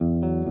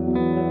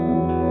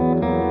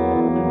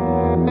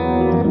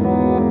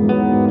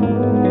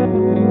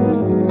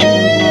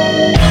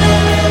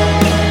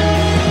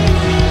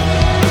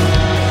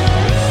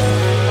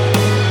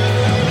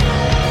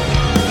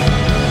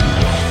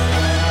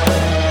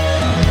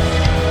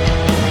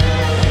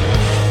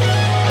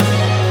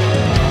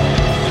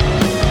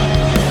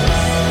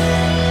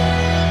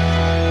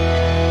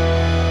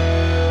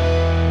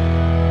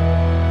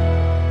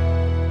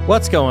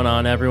What's going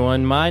on,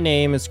 everyone? My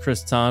name is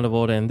Chris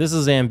Tondevold, and this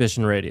is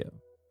Ambition Radio.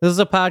 This is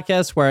a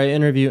podcast where I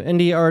interview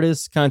indie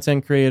artists,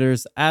 content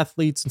creators,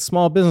 athletes, and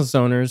small business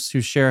owners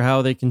who share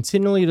how they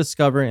continually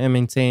discover and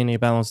maintain a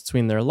balance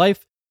between their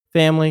life,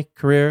 family,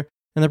 career,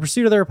 and the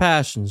pursuit of their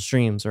passions,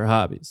 dreams, or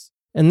hobbies.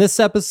 In this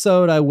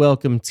episode, I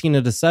welcome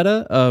Tina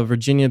DeSeta of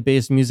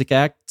Virginia-based music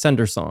act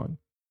Tendersong.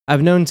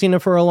 I've known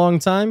Tina for a long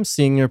time,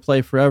 seeing her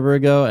play forever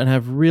ago, and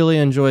have really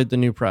enjoyed the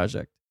new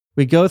project.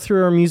 We go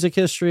through her music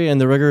history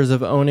and the rigors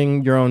of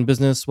owning your own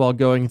business while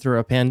going through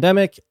a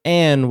pandemic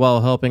and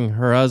while helping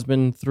her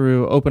husband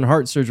through open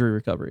heart surgery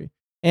recovery,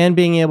 and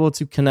being able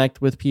to connect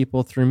with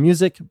people through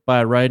music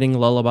by writing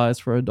lullabies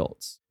for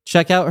adults.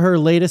 Check out her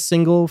latest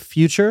single,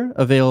 Future,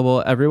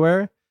 available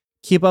everywhere.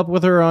 Keep up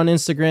with her on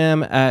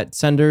Instagram at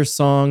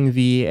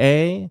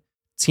TenderSongVA.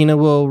 Tina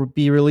will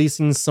be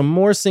releasing some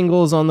more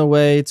singles on the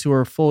way to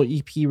her full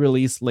EP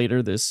release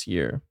later this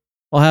year.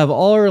 I'll have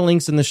all her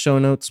links in the show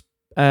notes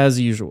as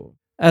usual.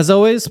 As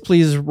always,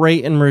 please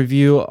rate and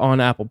review on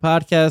Apple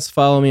Podcasts,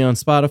 follow me on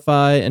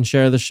Spotify, and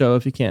share the show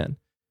if you can.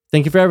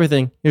 Thank you for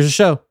everything. Here's the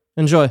show.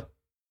 Enjoy.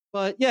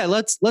 But yeah,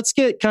 let's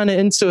get kind of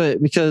into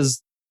it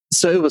because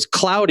it was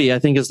Cloudy, I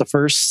think, is the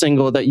first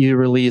single that you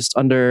released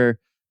under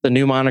the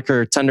new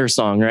moniker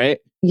Tendersong, right?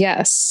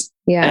 Yes.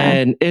 Yeah.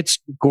 And it's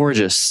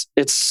gorgeous.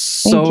 It's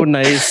so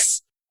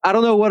nice. I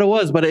don't know what it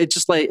was, but it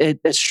just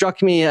it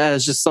struck me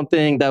as just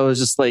something that was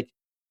just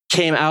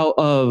came out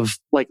of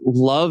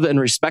love and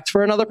respect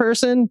for another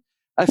person,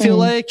 I feel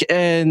like.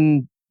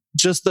 And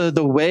just the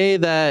way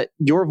that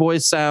your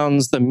voice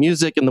sounds, the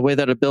music and the way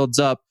that it builds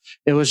up,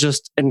 it was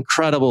just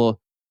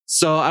incredible.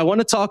 So I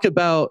want to talk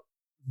about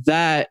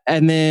that.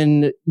 And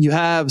then you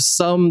have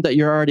some that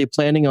you're already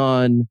planning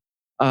on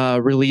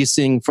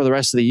releasing for the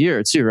rest of the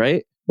year too,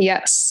 right?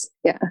 Yes.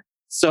 Yeah.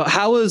 So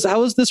how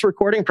was this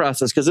recording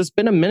process? Because it's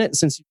been a minute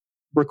since you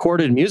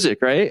recorded music,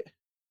 right?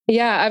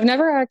 Yeah, I've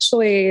never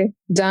actually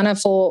done a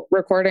full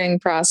recording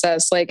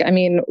process.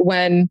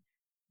 When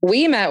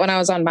we met, when I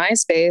was on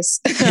MySpace,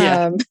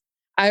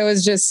 I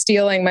was just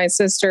stealing my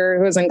sister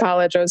who was in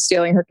college. I was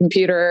stealing her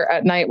computer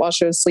at night while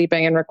she was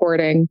sleeping and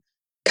recording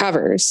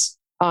covers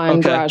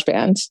on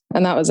GarageBand.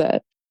 And that was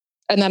it.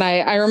 And then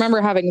I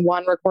remember having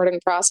one recording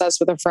process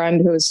with a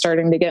friend who was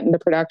starting to get into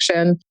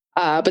production.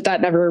 But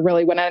that never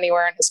really went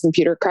anywhere and his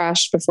computer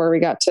crashed before we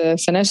got to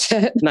finish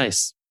it.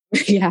 Nice.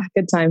 Yeah,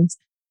 good times.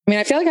 I mean,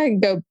 I feel like I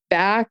could go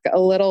back a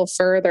little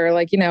further.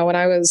 When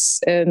I was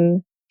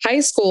in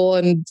high school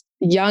and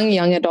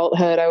young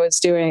adulthood, I was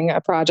doing a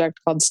project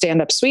called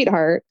Stand Up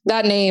Sweetheart.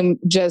 That name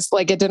just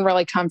it didn't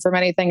really come from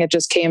anything. It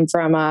just came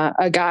from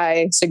a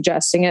guy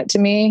suggesting it to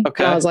me.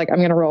 Okay. And I was like, I'm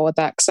going to roll with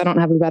that because I don't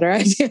have a better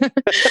idea.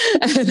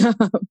 And,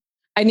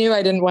 I knew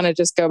I didn't want to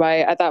just go by,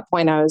 at that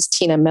point, I was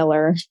Tina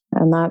Miller,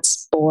 and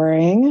that's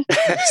boring.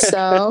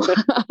 So,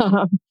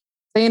 I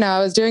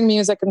was doing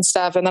music and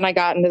stuff. And then I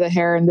got into the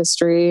hair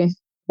industry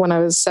when I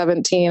was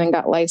 17 and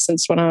got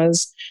licensed when I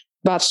was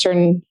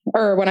when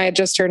I had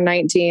just turned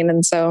 19.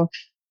 And so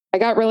I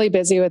got really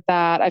busy with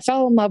that. I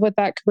fell in love with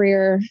that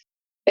career.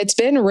 It's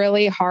been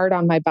really hard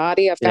on my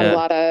body. I've got a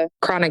lot of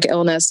chronic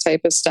illness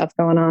type of stuff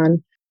going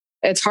on.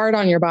 It's hard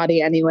on your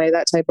body anyway,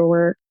 that type of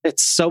work.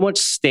 It's so much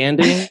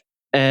standing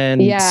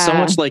and so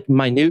much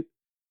minute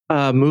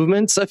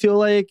movements, I feel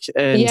like,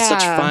 and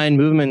such fine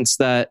movements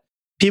that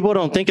people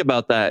don't think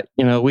about that.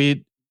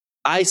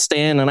 I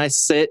stand and I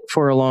sit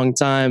for a long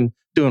time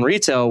doing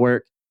retail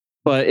work,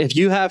 but if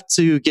you have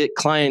to get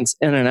clients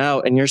in and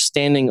out and you're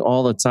standing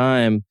all the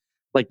time,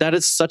 that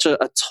is such a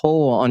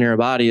toll on your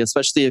body,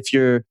 especially if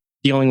you're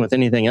dealing with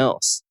anything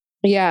else.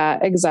 Yeah,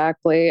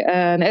 exactly.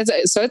 And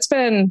it's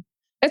been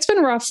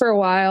rough for a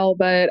while,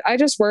 but I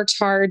just worked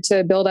hard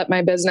to build up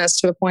my business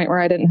to a point where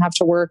I didn't have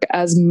to work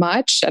as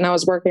much. And I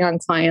was working on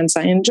clients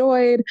I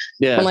enjoyed.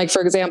 Yeah. And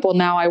for example,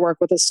 now I work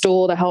with a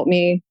stool to help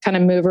me kind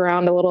of move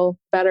around a little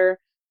better.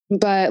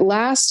 But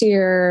last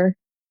year,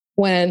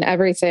 when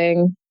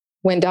everything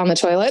went down the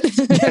toilet,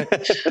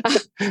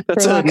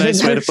 that's a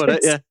nice way to put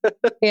it.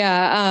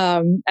 Yeah.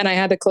 And I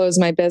had to close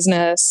my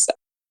business.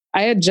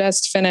 I had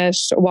just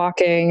finished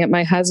walking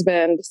my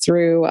husband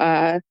through,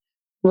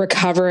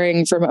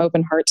 recovering from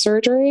open heart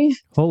surgery.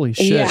 Holy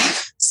shit. Yeah.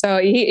 So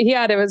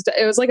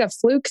it was like a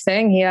fluke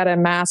thing. He had a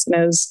mass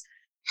in his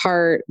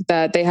heart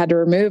that they had to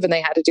remove and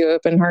they had to do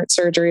open heart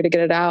surgery to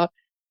get it out.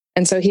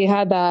 And so he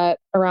had that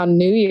around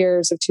New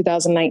Year's of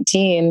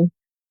 2019,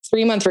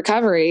 3-month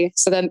recovery.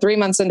 So then 3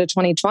 months into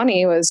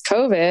 2020 was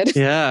COVID.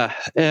 Yeah.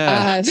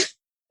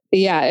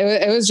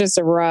 It was just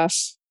a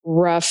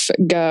rough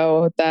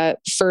go that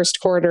first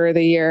quarter of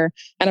the year.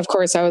 And of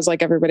course I was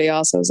like everybody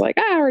else, I was like,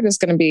 we're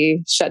just going to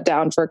be shut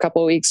down for a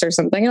couple of weeks or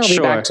something. It'll be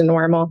back to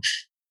normal.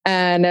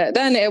 And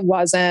then it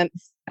wasn't.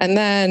 And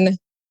then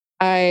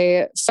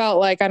I felt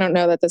like, I don't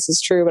know that this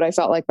is true, but I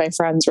felt like my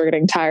friends were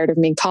getting tired of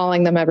me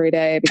calling them every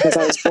day because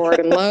I was bored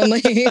and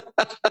lonely.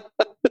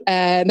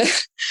 And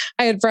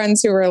I had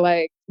friends who were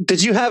like,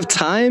 did you have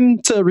time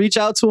to reach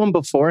out to them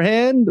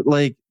beforehand?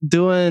 Like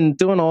doing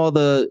all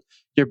the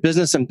your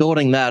business and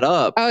building that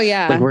up. Oh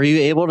yeah. Like, were you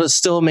able to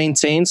still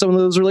maintain some of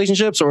those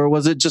relationships, or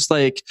was it just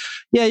like,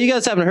 yeah, you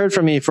guys haven't heard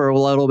from me for a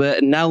little bit,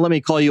 and now let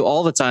me call you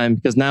all the time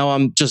because now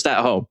I'm just at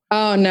home?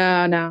 Oh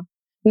no.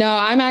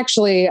 I'm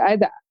actually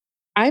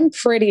I'm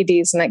pretty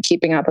decent at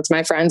keeping up with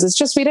my friends. It's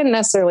just we didn't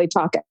necessarily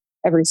talk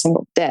every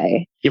single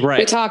day. You're right.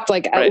 We talked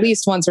like at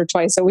least once or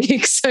twice a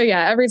week. So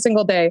yeah, every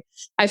single day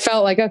I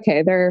felt like,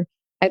 okay,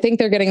 I think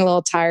they're getting a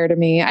little tired of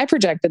me. I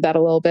projected that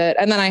a little bit.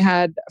 And then I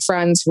had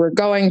friends who were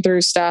going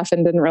through stuff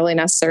and didn't really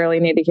necessarily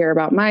need to hear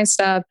about my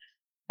stuff.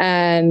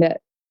 And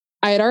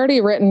I had already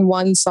written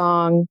one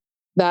song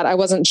that I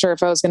wasn't sure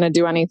if I was going to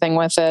do anything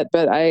with it,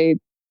 but I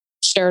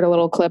shared a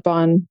little clip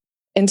on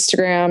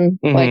Instagram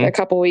like a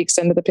couple weeks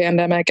into the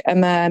pandemic.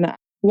 And then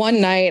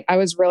one night I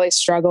was really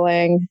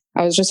struggling.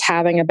 I was just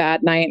having a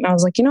bad night. And I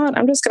was like, you know what?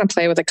 I'm just going to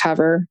play with a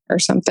cover or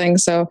something.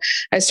 So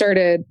I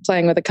started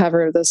playing with a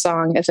cover of the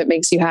song, If It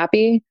Makes You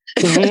Happy.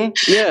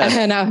 Yeah.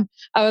 And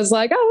I was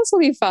like, oh, this will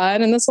be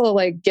fun. And this will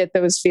like get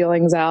those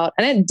feelings out.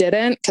 And it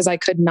didn't, because I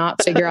could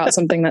not figure out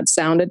something that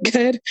sounded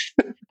good.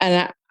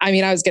 And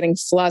I was getting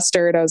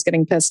flustered. I was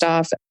getting pissed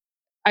off.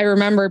 I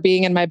remember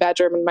being in my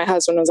bedroom and my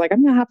husband was like,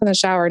 I'm going to hop in the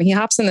shower. And he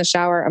hops in the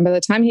shower. And by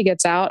the time he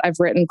gets out, I've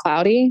written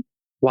Cloudy.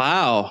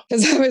 Wow.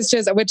 Because I was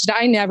just, which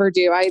I never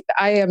do.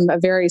 I am a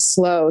very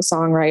slow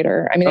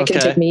songwriter. I mean, it can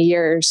take me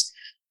years.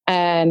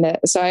 And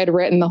so I had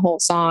written the whole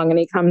song and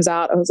he comes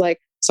out. I was like,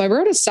 so I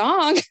wrote a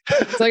song.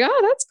 It's like,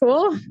 oh, that's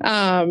cool.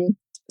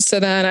 So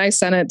then I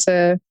sent it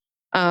to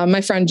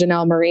my friend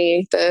Janelle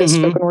Marie, the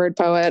spoken word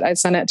poet. I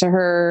sent it to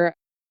her.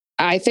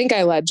 I think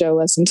I let Joe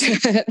listen to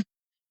it.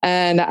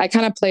 And I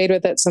kind of played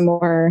with it some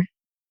more.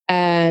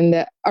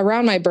 And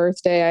around my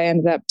birthday, I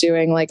ended up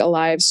doing like a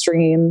live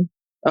stream.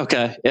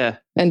 Okay. Yeah.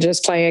 And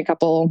just playing a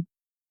couple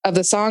of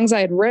the songs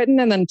I had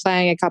written and then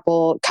playing a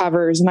couple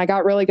covers. And I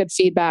got really good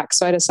feedback.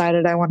 So I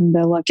decided I wanted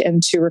to look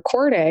into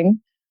recording.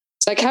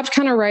 So I kept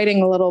kind of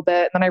writing a little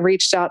bit. And then I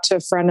reached out to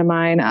a friend of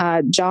mine,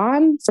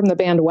 John from the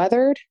band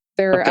Weathered.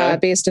 They're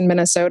based in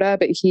Minnesota,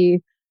 but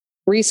he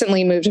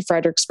recently moved to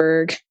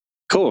Fredericksburg.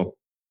 Cool.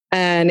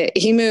 And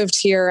he moved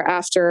here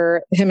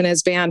after him and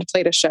his band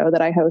played a show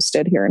that I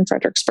hosted here in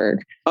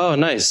Fredericksburg. Oh,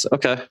 nice.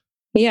 Okay.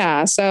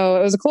 Yeah. So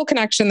it was a cool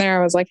connection there.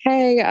 I was like,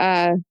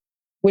 hey,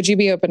 would you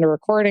be open to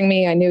recording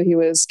me? I knew he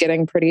was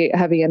getting pretty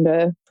heavy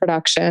into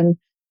production.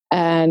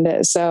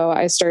 And so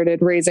I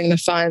started raising the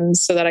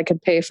funds so that I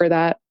could pay for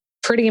that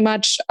pretty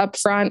much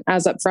upfront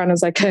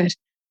as I could.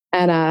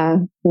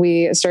 And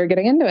we started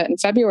getting into it in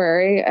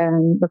February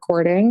and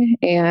recording.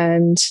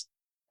 And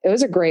it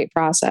was a great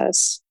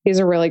process. He's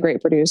a really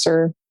great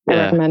producer. I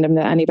recommend him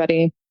to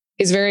anybody.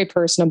 He's very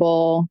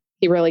personable.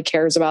 He really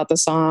cares about the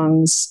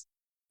songs.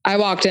 I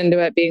walked into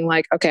it being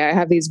like, okay, I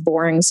have these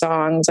boring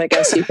songs. I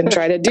guess you can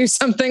try to do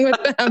something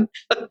with them.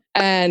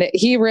 And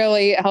he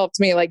really helped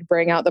me like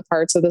bring out the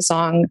parts of the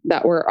song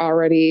that were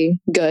already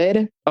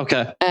good.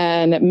 Okay.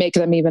 And make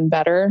them even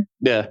better.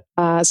 Yeah.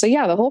 So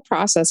yeah, the whole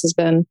process has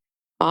been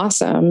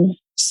awesome.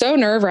 So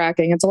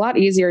nerve-wracking. It's a lot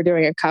easier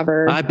doing a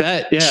cover. I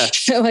bet.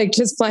 Yeah. Like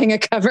just playing a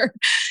cover.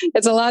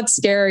 It's a lot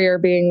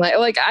scarier being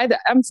like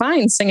I'm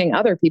fine singing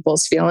other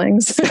people's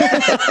feelings.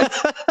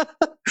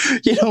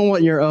 You don't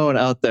want your own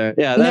out there.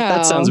 Yeah.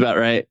 That sounds about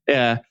right.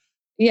 Yeah.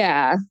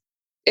 Yeah.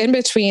 In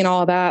between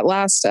all that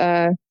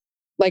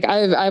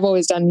I've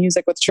always done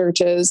music with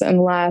churches,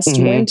 and last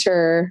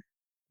winter,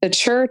 the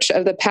church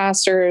of the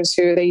pastors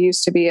who they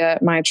used to be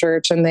at my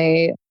church and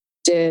they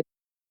did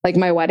like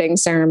my wedding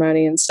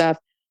ceremony and stuff.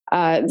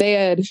 They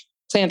had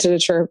planted a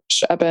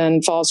church up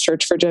in Falls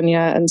Church,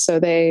 Virginia. And so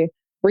they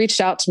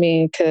reached out to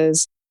me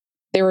because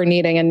they were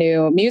needing a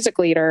new music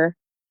leader.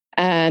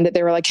 And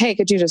they were like, hey,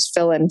 could you just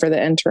fill in for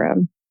the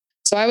interim?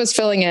 So I was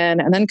filling in,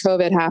 and then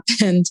COVID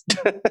happened.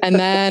 And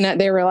then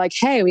they were like,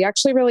 hey, we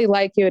actually really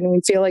like you. And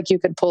we feel like you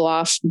could pull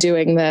off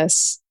doing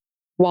this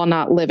while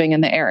not living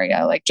in the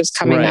area, like just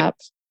coming up.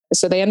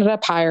 So they ended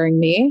up hiring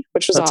me,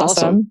 which was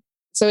awesome.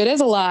 So it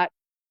is a lot.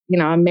 You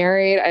know, I'm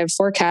married. I have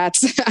 4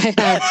 cats. I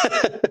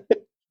have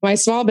my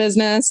small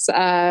business,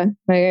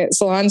 my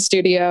salon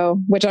studio,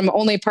 which I'm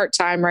only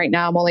part-time right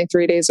now. I'm only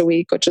 3 days a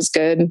week, which is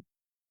good.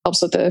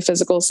 Helps with the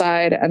physical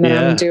side. And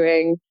then I'm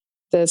doing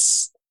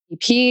this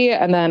EP,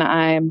 and then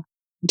I'm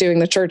doing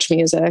the church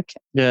music.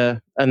 Yeah.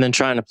 And then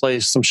trying to play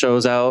some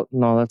shows out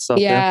and all that stuff.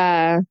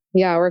 Yeah.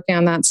 Working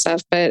on that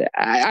stuff. But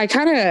I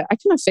kind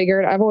of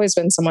figured I've always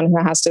been someone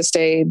who has to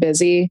stay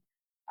busy.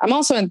 I'm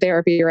also in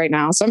therapy right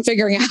now, so I'm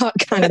figuring out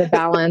kind of the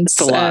balance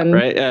it's a lot, and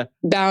right? Yeah.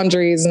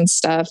 boundaries and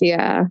stuff.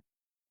 Yeah.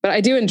 But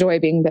I do enjoy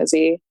being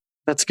busy.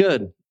 That's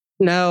good.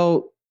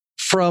 Now,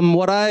 from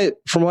what I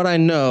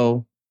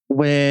know,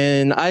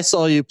 when I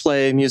saw you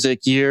play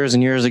music years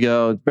and years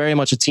ago, very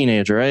much a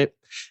teenager, right?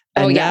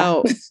 And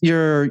now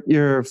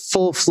you're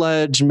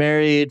full-fledged,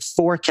 married,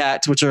 4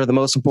 cats, which are the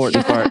most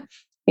important part.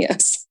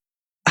 Yes.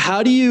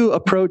 How do you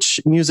approach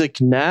music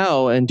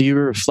now? And do you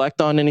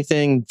reflect on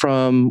anything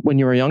from when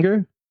you were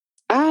younger?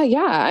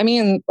 Yeah. I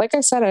mean, like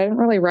I said, I didn't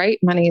really write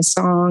many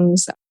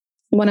songs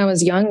when I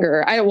was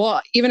younger.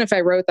 Even if I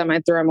wrote them,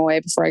 I'd throw them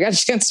away before I got a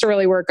chance to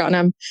really work on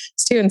them.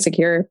 It's too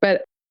insecure.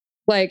 But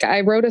Like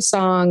I wrote a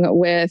song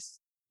with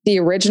the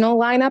original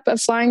lineup of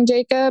Flying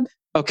Jacob.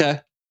 Okay.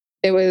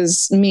 It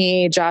was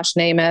me, Josh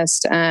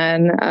Namath,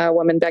 and a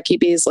woman, Becky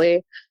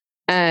Beasley.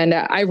 And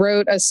I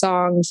wrote a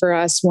song for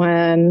us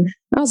when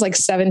I was like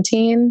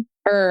 17,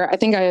 or I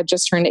think I had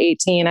just turned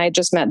 18. I had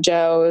just met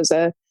Joe. It was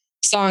a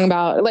song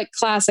about like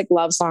classic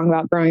love song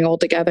about growing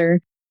old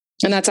together.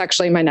 And that's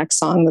actually my next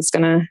song that's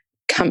going to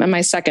come, and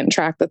my second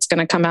track that's going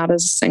to come out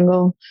as a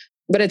single.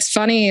 But it's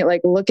funny,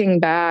 like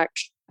looking back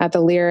at the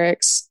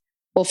lyrics.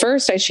 Well,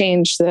 first I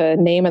changed the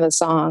name of the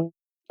song.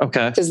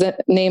 Okay. Because the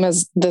name of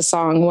the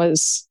song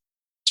was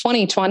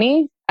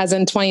 2020, as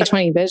in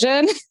 2020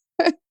 vision.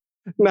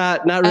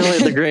 Not really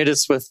the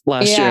greatest with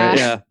last year.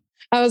 Yeah.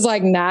 I was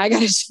like, nah, I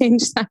got to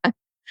change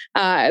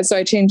that. So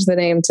I changed the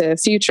name to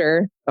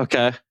Future.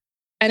 Okay.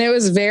 And it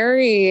was a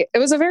very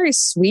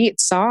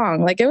sweet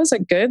song. Like it was a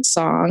good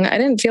song. I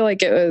didn't feel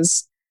like it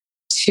was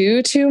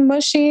too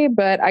mushy,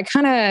 but I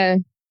kind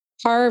of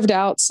carved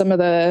out some of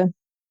the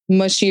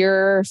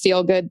mushier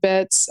feel good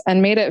bits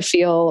and made it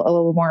feel a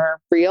little more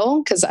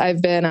real. Cause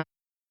I've been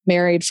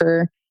married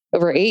for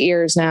over 8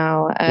 years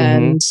now,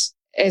 and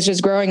it's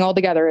just growing old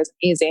together isn't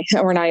easy.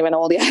 We're not even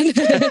old yet.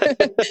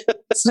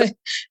 So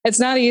it's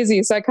not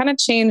easy. So I kind of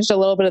changed a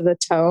little bit of the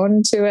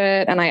tone to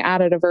it, and I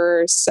added a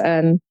verse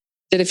and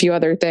did a few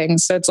other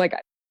things. So it's like,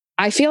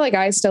 I feel like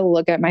I still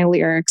look at my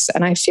lyrics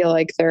and I feel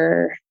like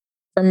they're,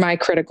 from my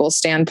critical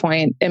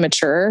standpoint,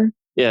 immature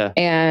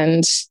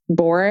and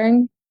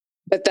boring.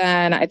 But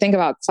then I think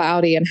about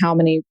Cloudy and how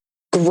many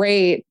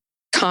great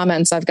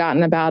comments I've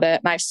gotten about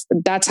it.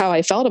 And that's how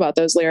I felt about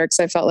those lyrics.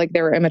 I felt like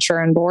they were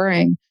immature and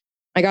boring.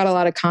 I got a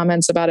lot of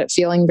comments about it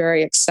feeling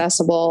very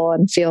accessible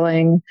and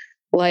feeling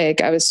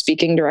like I was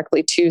speaking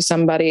directly to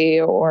somebody,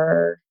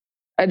 or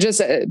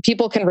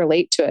people can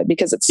relate to it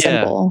because it's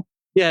simple.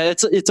 Yeah,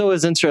 it's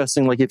always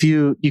interesting. Like if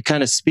you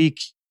kind of speak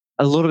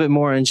a little bit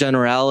more in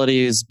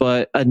generalities,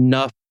 but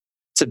enough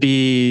to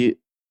be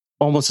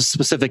almost a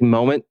specific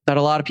moment that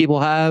a lot of people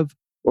have,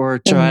 or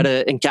try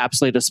to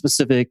encapsulate a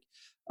specific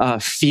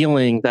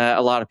feeling that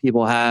a lot of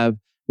people have.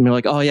 And you're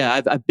like, oh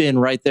yeah, I've been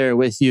right there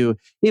with you,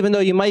 even though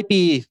you might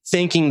be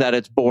thinking that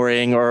it's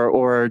boring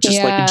or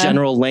just like a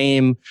general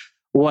lame,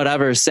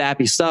 whatever,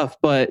 sappy stuff.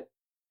 But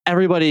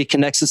everybody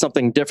connects to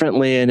something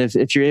differently. And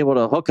if you're able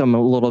to hook them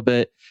a little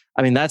bit,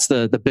 I mean, that's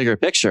the bigger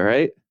picture,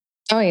 right?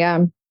 Oh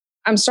yeah.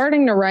 I'm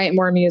starting to write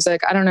more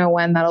music. I don't know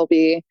when that'll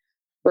be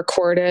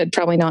recorded,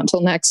 probably not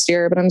until next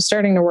year, but I'm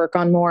starting to work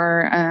on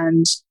more,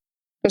 and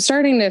I'm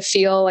starting to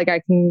feel like I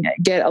can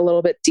get a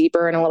little bit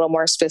deeper and a little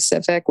more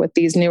specific with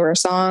these newer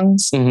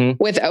songs,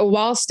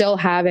 while still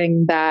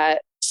having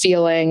that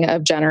feeling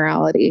of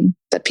generality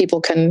that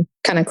people can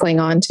kind of cling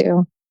on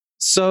to.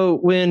 So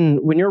when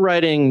you're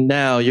writing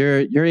now,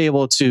 you're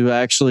able to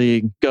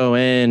actually go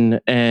in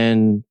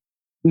and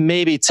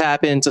maybe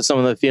tap into some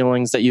of the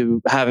feelings that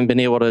you haven't been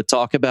able to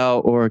talk about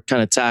or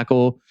kind of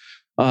tackle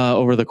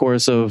over the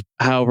course of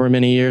however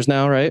many years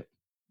now, right?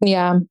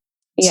 Yeah.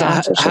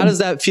 Yeah. So how does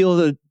that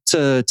feel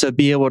to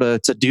be able to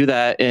do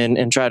that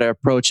and try to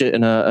approach it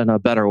in a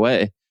better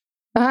way?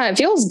 It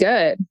feels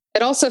good.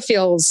 It also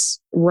feels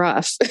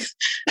rough.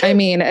 I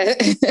mean,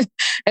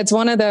 it's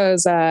one of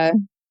those, I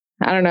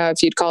don't know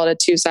if you'd call it a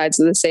two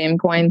sides of the same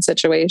coin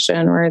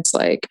situation, where it's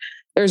like,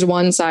 there's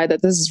one side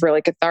that this is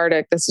really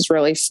cathartic, this is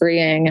really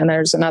freeing. And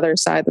there's another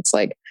side that's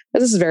like,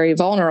 this is very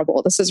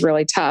vulnerable, this is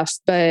really tough.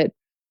 But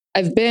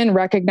I've been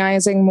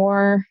recognizing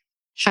more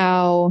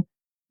how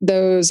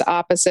those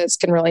opposites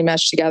can really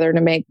mesh together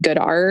to make good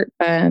art.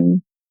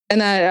 And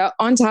that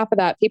on top of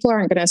that, people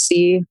aren't going to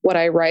see what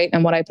I write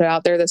and what I put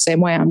out there the same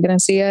way I'm going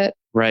to see it.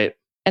 Right.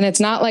 And it's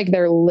not like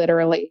they're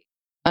literally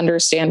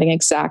understanding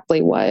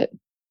exactly what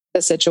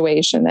the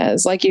situation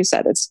is. Like you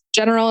said, it's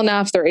general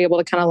enough. They're able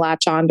to kind of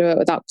latch onto it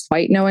without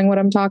quite knowing what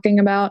I'm talking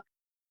about.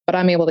 But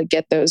I'm able to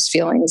get those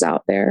feelings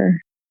out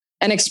there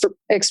and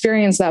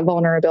experience that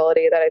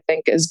vulnerability that I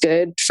think is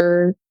good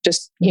for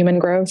just human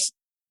growth.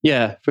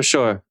 Yeah, for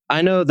sure.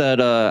 I know that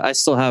I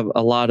still have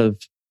a lot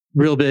of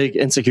real big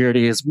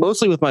insecurities,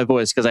 mostly with my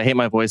voice, because I hate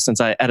my voice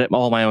since I edit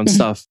all my own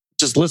stuff.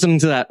 Just listening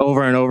to that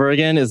over and over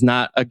again is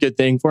not a good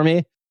thing for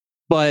me.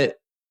 But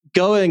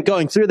going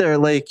through there,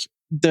 like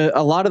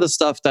a lot of the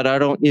stuff that I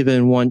don't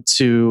even want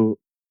to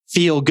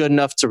feel good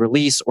enough to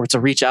release or to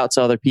reach out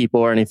to other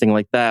people or anything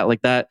like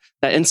that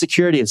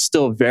insecurity is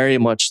still very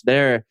much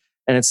there.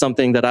 And it's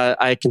something that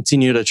I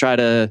continue to try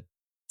to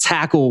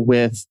tackle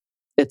with.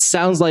 It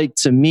sounds like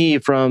to me,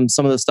 from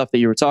some of the stuff that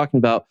you were talking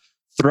about,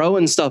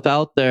 throwing stuff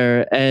out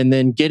there and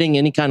then getting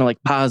any kind of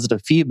like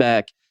positive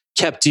feedback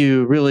kept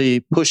you really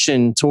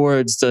pushing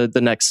towards the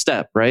next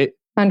step, right?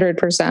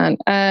 100%.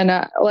 And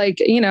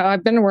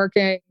I've been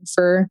working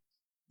for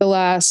the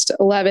last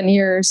 11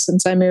 years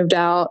since I moved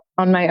out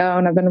on my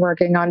own. I've been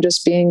working on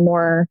just being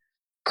more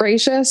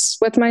gracious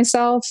with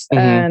myself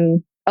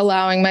and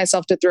allowing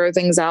myself to throw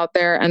things out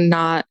there and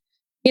not,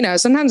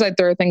 sometimes I'd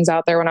throw things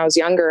out there when I was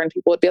younger and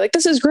people would be like,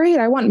 this is great,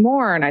 I want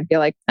more. And I'd be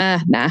like, nah,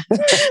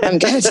 I'm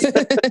good.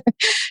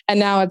 And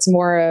now it's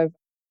more of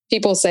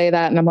people say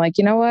that and I'm like,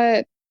 you know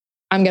what?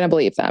 I'm going to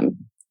believe them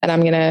and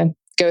I'm going to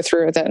go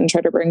through with it and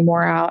try to bring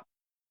more out.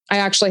 I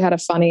actually had a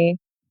funny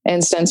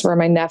instance where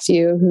my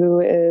nephew, who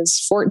is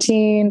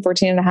 14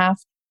 and a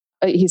half,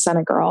 he sent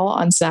a girl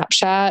on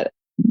Snapchat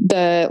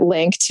the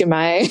link to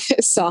my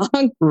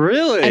song.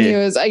 Really? And he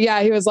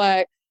was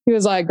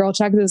like, girl,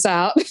 check this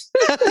out.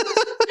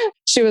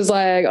 She was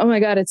like, oh my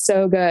God, it's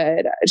so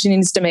good. She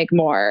needs to make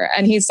more.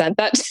 And he sent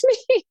that to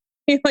me.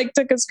 He like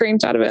took a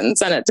screenshot of it and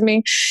sent it to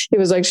me. He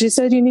was like, she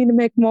said you need to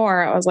make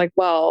more. I was like,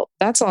 well,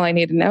 that's all I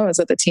need to know is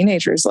that the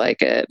teenagers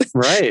like it.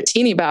 Right.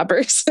 Teeny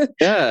boppers.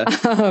 Yeah.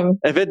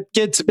 If it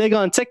gets big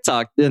on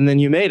TikTok, then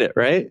you made it,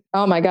 right?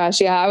 Oh my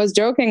gosh. Yeah. I was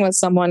joking with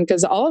someone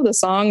because all of the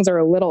songs are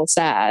a little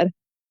sad.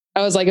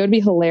 I was like, it would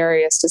be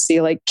hilarious to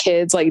see like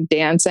kids like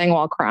dancing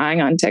while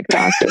crying on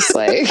TikTok, just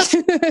like,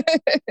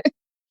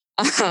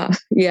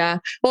 yeah.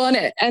 Well,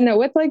 and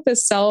with like the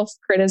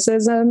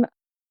self-criticism,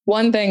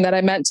 one thing that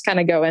I meant to kind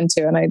of go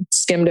into, and I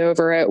skimmed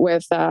over it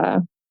with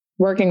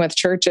working with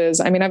churches.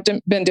 I mean, I've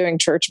been doing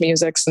church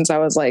music since I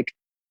was like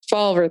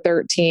 12 or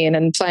 13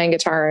 and playing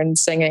guitar and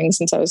singing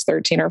since I was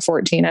 13 or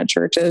 14 at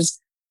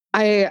churches.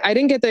 I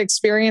didn't get the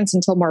experience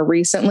until more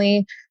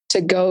recently to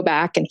go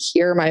back and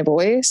hear my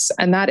voice.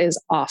 And that is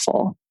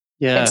awful.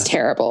 Yeah. It's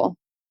terrible.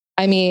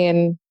 I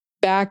mean,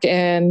 back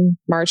in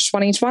March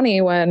 2020,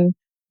 when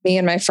me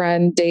and my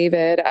friend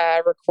David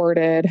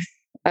recorded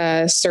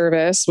a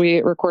service,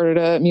 we recorded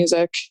a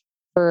music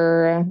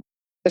for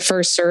the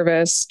first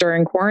service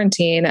during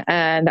quarantine,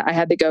 and I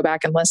had to go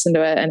back and listen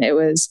to it, and it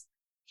was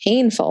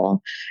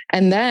painful.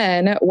 And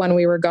then when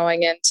we were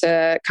going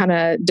into kind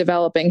of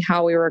developing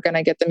how we were going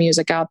to get the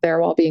music out there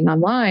while being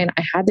online,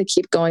 I had to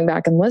keep going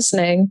back and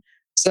listening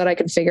so that I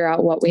could figure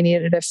out what we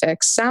needed to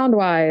fix sound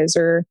wise,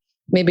 or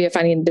maybe if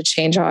I needed to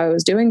change how I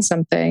was doing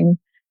something.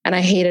 And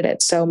I hated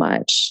it so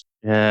much.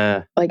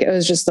 Yeah. Like it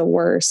was just the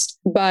worst.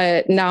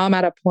 But now I'm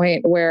at a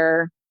point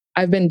where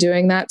I've been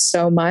doing that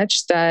so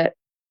much that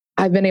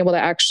I've been able to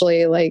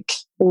actually like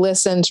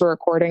listen to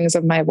recordings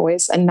of my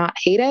voice and not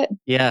hate it.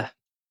 Yeah.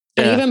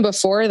 And even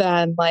before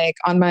then, like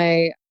on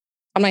my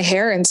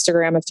hair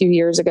Instagram a few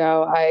years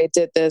ago, I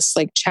did this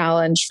like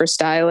challenge for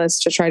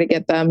stylists to try to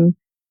get them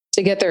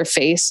to get their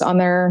face on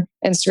their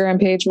Instagram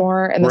page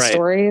more in the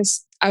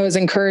stories. I was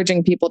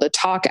encouraging people to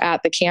talk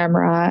at the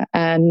camera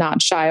and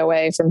not shy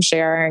away from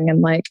sharing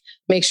and like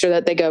make sure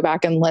that they go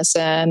back and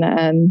listen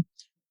and,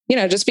 you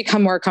know, just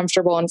become more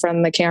comfortable in front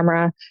of the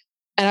camera.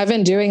 And I've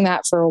been doing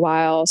that for a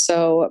while.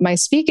 So my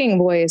speaking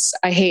voice,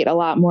 I hate a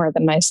lot more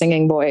than my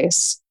singing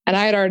voice. And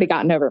I had already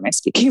gotten over my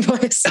speaking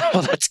voice.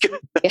 Oh, that's good.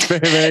 That's very,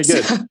 very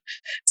good.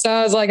 So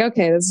I was like,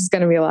 okay, this is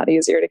going to be a lot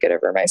easier to get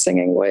over my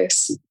singing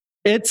voice.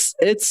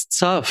 It's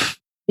tough.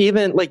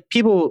 Even like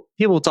people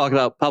talk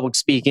about public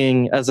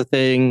speaking as a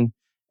thing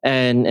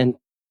and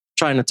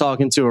trying to talk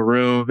into a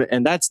room.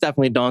 And that's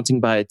definitely daunting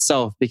by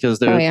itself because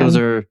those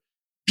are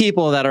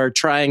people that are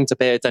trying to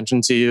pay attention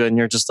to you. And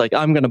you're just like,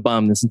 I'm going to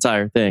bomb this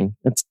entire thing.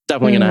 It's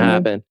definitely going to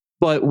happen.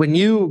 But when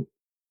you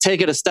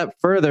take it a step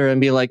further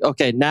and be like,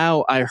 okay,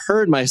 now I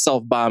heard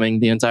myself bombing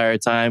the entire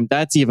time.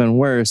 That's even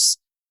worse.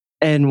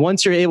 And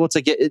once you're able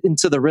to get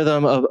into the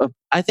rhythm of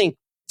I think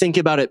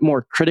about it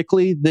more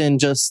critically than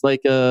just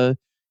like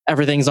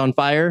everything's on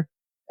fire.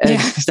 And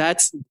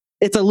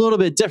it's a little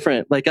bit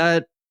different. Like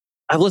I've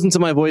listened to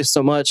my voice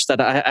so much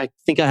that I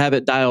think I have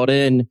it dialed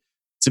in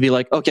to be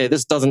like, okay,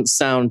 this doesn't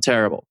sound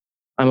terrible.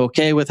 I'm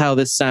okay with how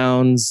this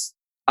sounds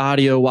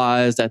audio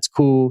wise. That's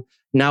cool.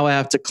 Now I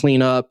have to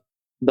clean up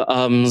the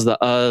ums, the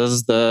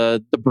uhs,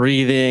 the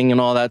breathing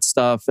and all that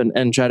stuff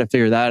and try to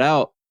figure that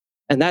out.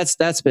 And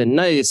that's been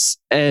nice.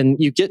 And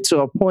you get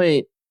to a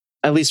point,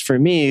 at least for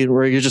me,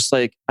 where you're just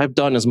like, I've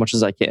done as much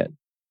as I can.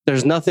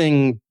 There's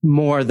nothing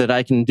more that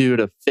I can do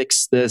to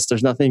fix this.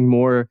 There's nothing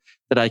more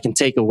that I can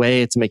take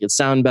away to make it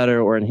sound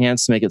better or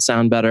enhance to make it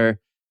sound better.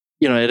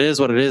 You know, it is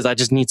what it is. I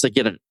just need to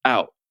get it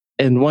out.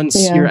 And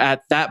once you're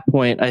at that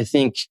point, I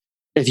think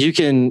if you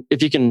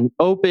can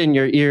open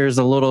your ears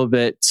a little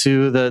bit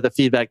to the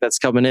feedback that's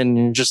coming in and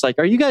you're just like,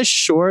 are you guys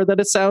sure that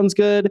it sounds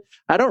good?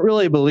 I don't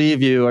really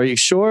believe you. Are you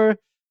sure?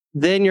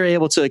 Then you're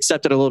able to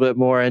accept it a little bit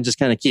more and just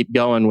kind of keep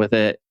going with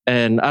it.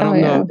 And I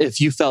don't know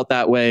if you felt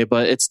that way,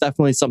 but it's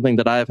definitely something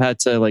that I've had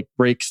to like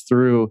break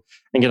through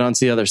and get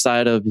onto the other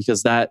side of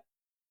because that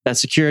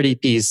security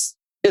piece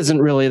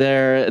isn't really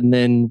there. And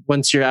then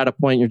once you're at a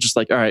point, you're just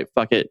like, all right,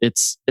 fuck it.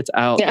 It's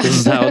out. Yeah. This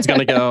is how it's going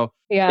to go.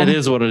 It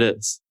is what it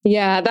is.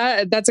 Yeah,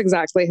 that's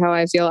exactly how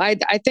I feel. I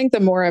think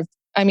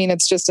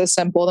it's just as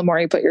simple. The more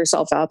you put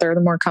yourself out there,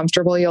 the more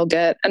comfortable you'll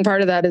get. And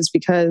part of that is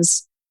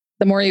because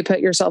the more you put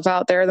yourself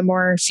out there, the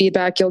more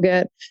feedback you'll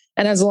get.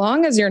 And as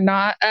long as you're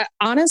not,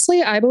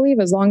 honestly, I believe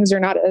as long as you're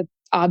not an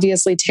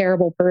obviously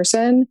terrible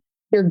person,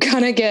 you're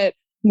going to get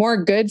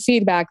more good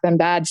feedback than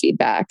bad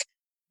feedback.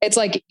 It's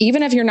like,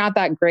 even if you're not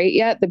that great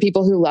yet, the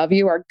people who love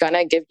you are going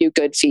to give you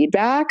good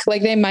feedback.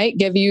 Like they might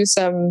give you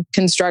some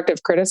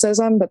constructive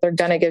criticism, but they're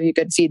going to give you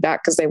good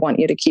feedback because they want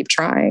you to keep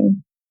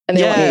trying and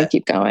they want you to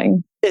keep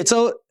going.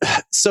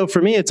 So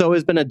for me, it's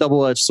always been a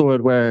double-edged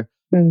sword where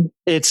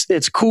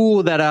it's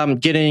cool that I'm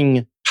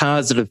getting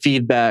positive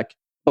feedback,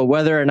 but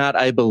whether or not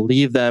I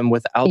believe them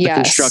without the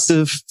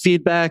constructive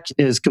feedback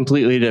is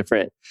completely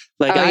different.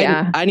 Like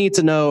I need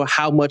to know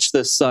how much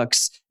this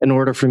sucks in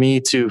order for me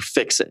to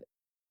fix it.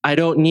 I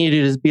don't need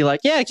it to be like,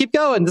 yeah, keep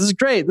going. This is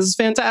great. This is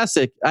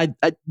fantastic.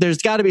 There's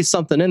got to be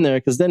something in there,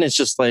 because then it's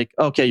just like,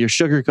 okay, you're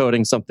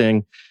sugarcoating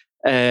something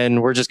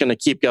and we're just going to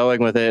keep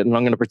going with it. And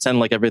I'm going to pretend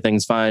like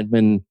everything's fine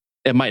when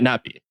it might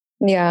not be.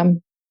 Yeah.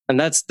 And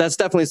that's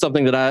definitely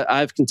something that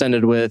I've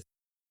contended with.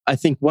 I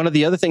think one of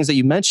the other things that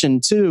you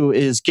mentioned too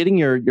is getting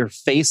your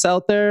face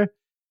out there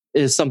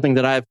is something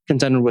that I've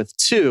contended with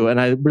too. And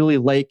I really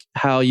like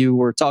how you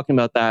were talking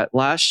about that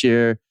last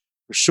year.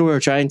 For sure,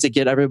 trying to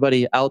get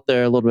everybody out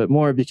there a little bit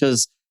more,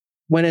 because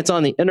when it's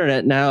on the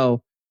internet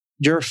now,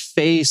 your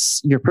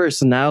face, your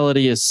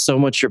personality is so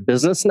much your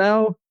business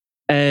now.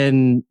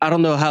 And I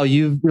don't know how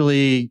you've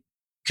really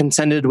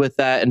contended with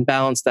that and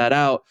balanced that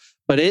out,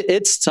 but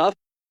it's tough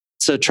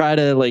to try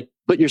to like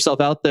put yourself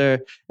out there.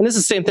 And it's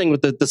the same thing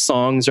with the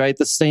songs, right?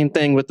 The same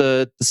thing with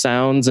the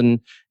sounds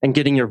and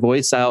getting your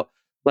voice out.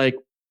 Like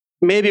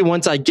maybe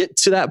once I get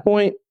to that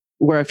point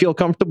where I feel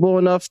comfortable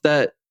enough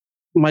that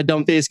my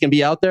dumb face can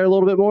be out there a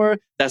little bit more,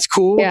 that's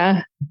cool.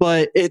 Yeah.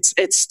 But it's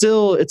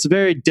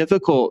very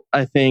difficult,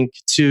 I think,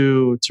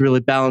 to really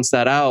balance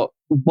that out.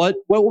 What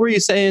were you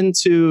saying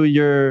to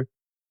your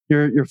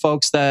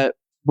folks that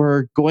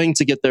were going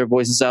to get their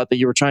voices out, that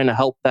you were trying to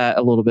help that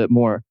a little bit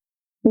more?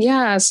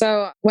 Yeah.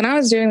 So when I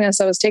was doing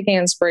this, I was taking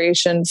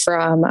inspiration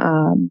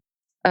from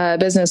a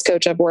business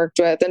coach I've worked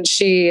with, and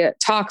she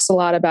talks a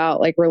lot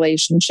about like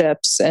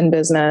relationships and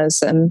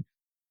business and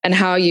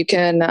how you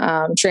can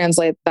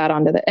translate that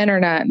onto the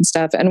internet and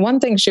stuff. And one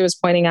thing she was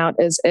pointing out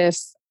is if,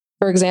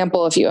 for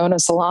example, if you own a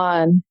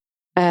salon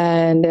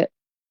and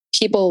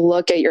people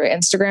look at your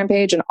Instagram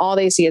page and all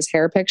they see is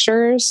hair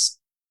pictures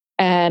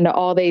and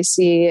all they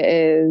see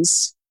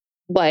is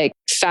like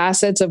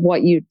facets of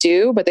what you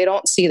do, but they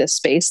don't see the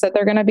space that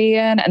they're going to be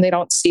in and they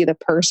don't see the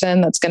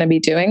person that's going to be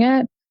doing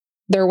it,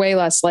 they're way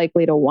less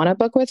likely to want to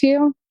book with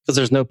you. Because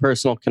there's no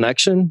personal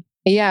connection.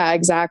 Yeah,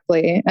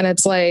 exactly. And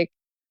it's like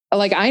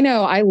I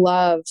know I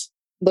love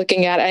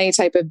looking at any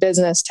type of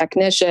business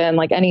technician,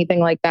 like anything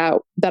like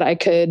that I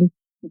could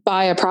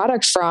buy a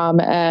product from,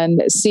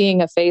 and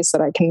seeing a face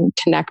that I can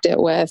connect it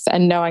with,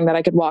 and knowing that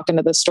I could walk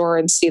into the store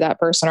and see that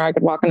person, or I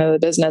could walk into the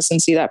business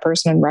and see that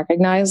person and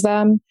recognize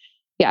them.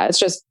 Yeah, it's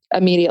just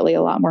immediately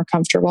a lot more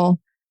comfortable.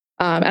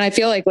 And I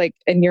feel like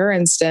in your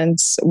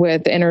instance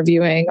with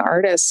interviewing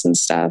artists and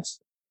stuff,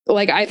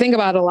 like I think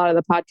about a lot of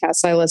the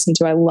podcasts I listen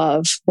to, I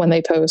love when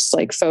they post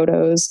like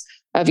photos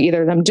of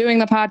either them doing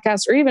the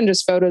podcast or even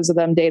just photos of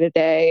them day to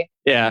day.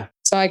 Yeah.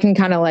 So I can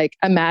kind of like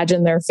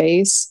imagine their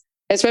face,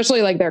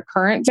 especially like their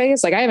current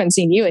face. Like I haven't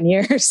seen you in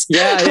years.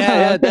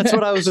 Yeah. That's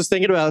what I was just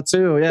thinking about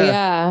too. Yeah.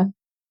 Yeah.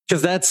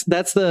 Because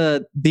that's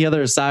the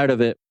other side of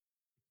it.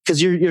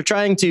 Because you're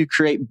trying to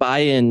create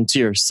buy-in to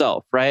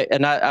yourself, right?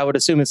 And I would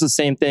assume it's the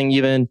same thing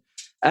even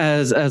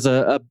as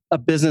a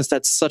business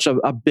that's such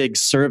a big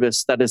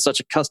service, that is such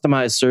a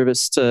customized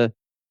service to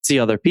see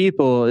other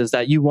people, is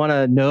that you want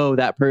to know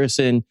that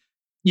person.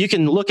 You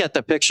can look at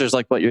the pictures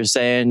like what you're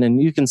saying,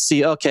 and you can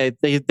see, okay,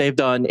 they've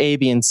done A,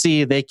 B, and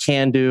C. They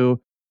can do,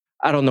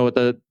 I don't know what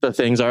the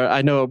things are.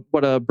 I know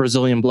what a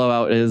Brazilian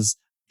blowout is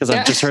because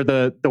I've just heard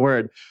the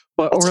word,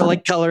 but or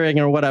like coloring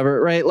or whatever,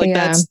 right? Like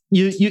that's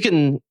you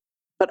can.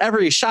 But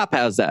every shop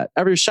has that.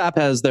 Every shop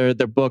has their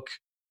book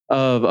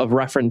of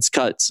reference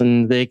cuts,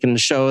 and they can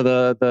show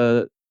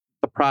the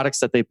products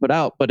that they put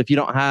out. But if you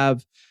don't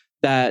have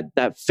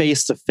that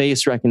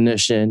face-to-face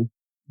recognition,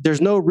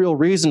 there's no real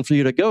reason for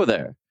you to go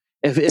there.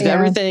 If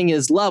everything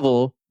is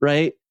level,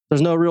 right?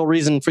 There's no real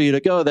reason for you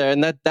to go there.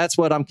 And that's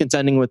what I'm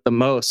contending with the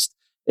most,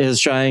 is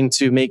trying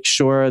to make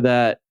sure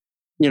that,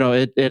 you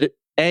know,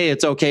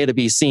 it's okay to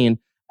be seen.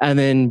 And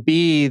then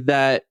B,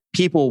 that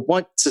people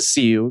want to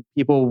see you.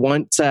 People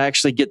want to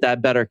actually get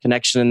that better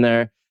connection in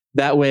there.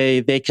 That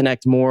way they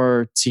connect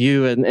more to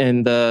you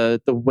and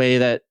the way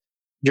that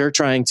you're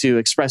trying to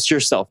express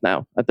yourself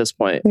now at this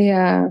point.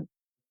 Yeah.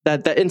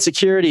 That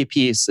insecurity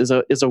piece is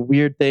a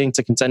weird thing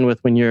to contend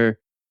with when your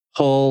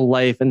whole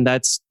life, and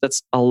that's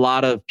a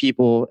lot of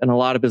people and a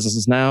lot of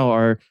businesses now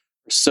are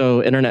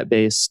so internet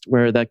based,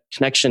 where that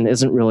connection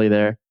isn't really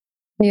there.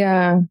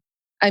 Yeah.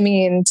 I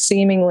mean,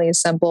 seemingly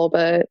simple,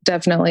 but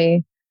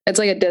definitely it's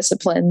like a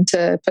discipline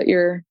to put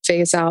your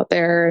face out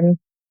there and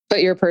put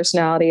your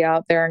personality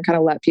out there and kind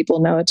of let people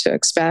know what to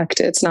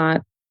expect. It's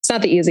not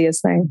the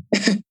easiest thing.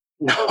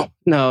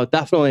 No,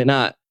 definitely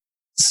not.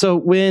 So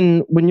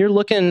when you're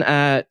looking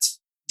at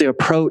the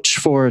approach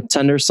for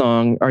Tender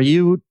Song, are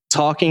you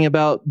talking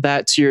about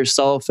that to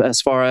yourself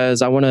as far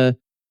as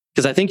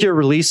because I think you're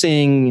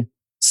releasing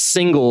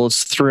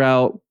singles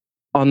throughout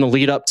on the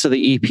lead up to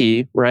the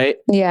EP, right?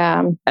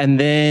 Yeah. And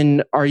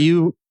then are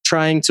you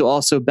trying to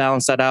also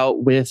balance that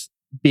out with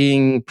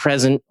being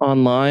present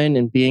online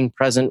and being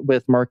present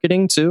with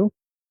marketing too?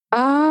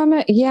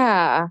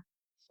 Yeah.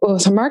 Well,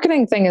 the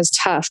marketing thing is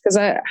tough because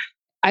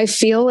I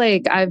feel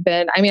like I've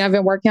been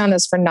working on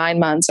this for 9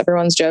 months.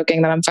 Everyone's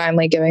joking that I'm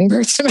finally giving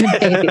birth to my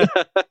baby.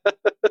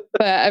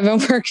 But I've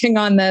been working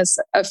on this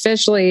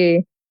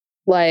officially,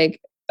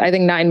 like, I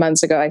think 9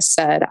 months ago, I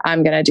said,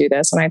 I'm going to do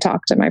this. And I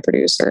talked to my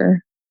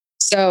producer.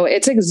 So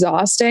it's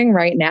exhausting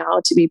right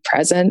now to be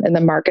present in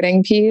the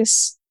marketing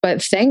piece.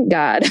 But thank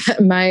God,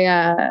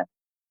 my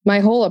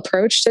whole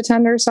approach to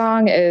Tender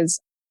Song is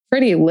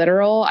pretty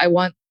literal. I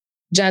want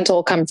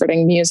gentle,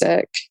 comforting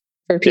music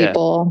for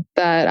people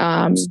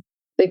that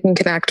they can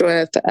connect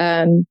with.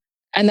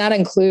 And that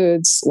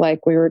includes,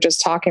 like we were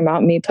just talking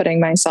about, me putting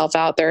myself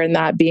out there, and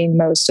that being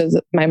most of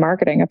my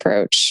marketing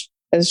approach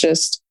is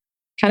just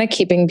kind of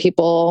keeping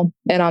people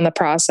in on the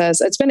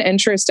process. It's been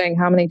interesting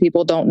how many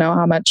people don't know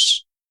how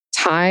much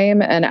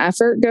time and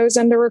effort goes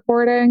into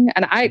recording.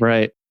 And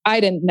I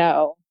didn't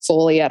know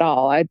fully at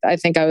all. I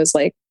think I was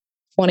like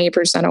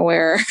 20%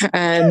 aware,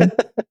 and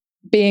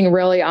being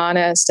really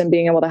honest and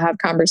being able to have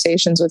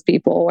conversations with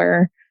people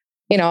where,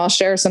 I'll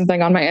share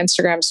something on my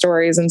Instagram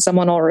stories and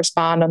someone will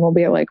respond and will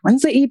be like,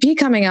 when's the EP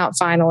coming out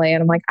finally?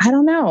 And I'm like, I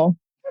don't know,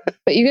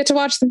 but you get to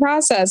watch the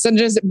process, and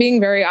just being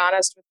very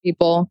honest with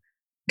people,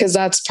 because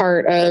that's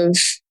part of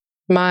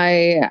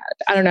my,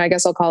 I don't know, I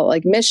guess I'll call it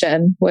like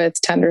mission with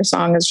Tender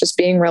Song, is just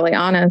being really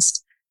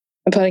honest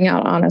and putting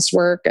out honest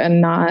work and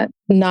not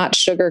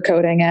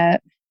sugarcoating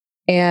it.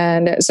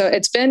 And so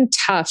it's been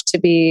tough to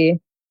be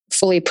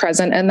fully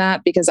present in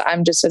that, because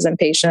I'm just as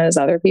impatient as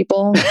other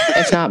people,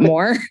 if not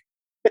more.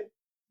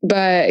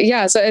 But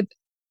yeah, so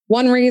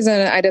one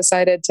reason I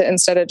decided to,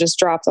 instead of just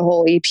drop the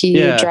whole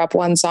EP, drop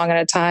one song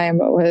at a time,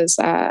 was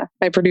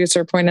my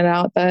producer pointed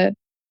out that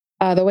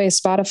the way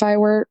Spotify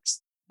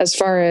works, as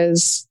far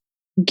as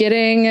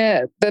getting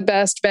the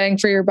best bang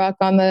for your buck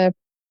on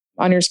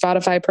your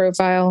Spotify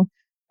profile,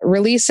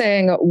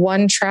 releasing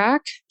one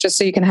track just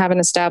so you can have an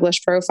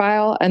established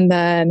profile, and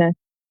then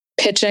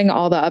pitching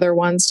all the other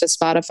ones to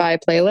Spotify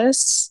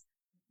playlists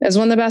is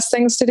one of the best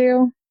things to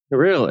do.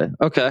 Really?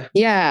 Okay.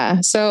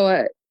 Yeah.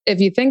 So if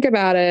you think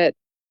about it,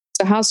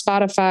 so how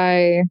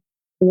Spotify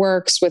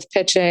works with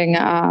pitching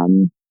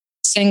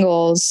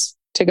singles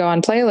to go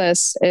on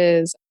playlists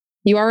is,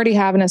 you already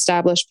have an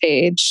established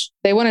page.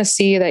 They want to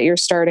see that you're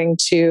starting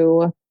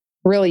to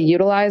really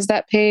utilize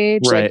that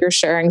page, like you're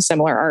sharing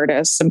similar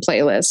artists and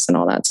playlists and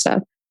all that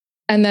stuff.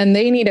 And then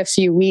they need a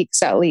few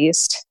weeks at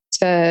least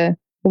to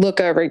look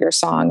over your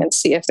song and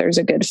see if there's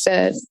a good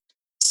fit.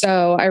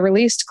 So I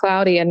released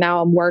Cloudy, and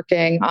now I'm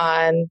working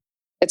on,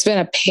 it's been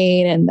a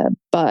pain in the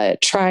butt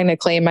trying to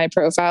claim my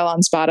profile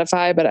on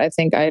Spotify, but I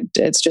think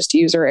it's just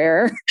user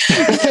error.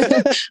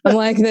 I'm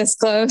like this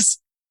close.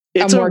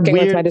 I'm working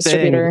with my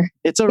distributor.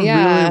 It's a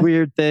really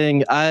weird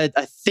thing. I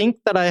think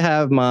that I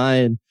have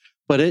mine,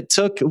 but it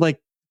took like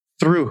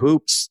through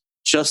hoops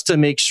just to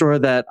make sure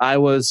that I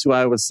was who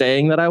I was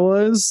saying that I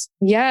was.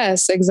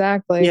 Yes,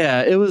 exactly.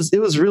 Yeah, it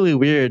was really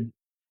weird.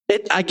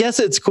 I guess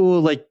it's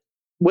cool. Like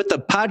with the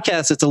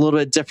podcast, it's a little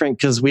bit different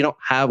because we don't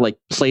have like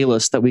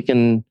playlists that we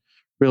can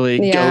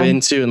really go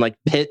into and like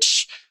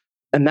pitch.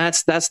 And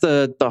that's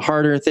the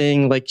harder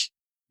thing. Like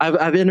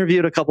I've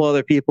interviewed a couple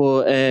other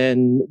people,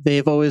 and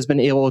they've always been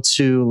able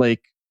to like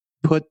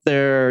put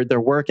their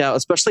work out,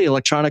 especially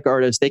electronic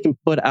artists. They can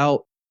put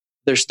out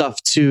their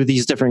stuff to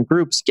these different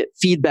groups, get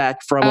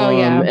feedback from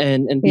them,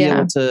 and be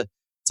able to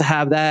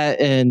have that.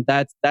 And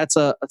that's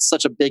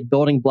such a big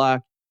building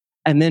block.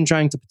 And then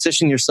trying to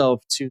petition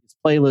yourself to this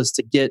playlist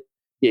to get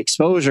the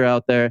exposure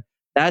out there.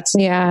 That's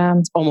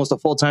almost a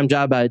full-time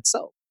job by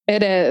itself.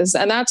 It is.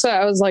 And that's what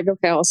I was like,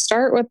 okay, I'll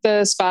start with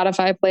the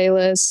Spotify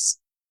playlists,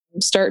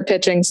 start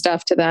pitching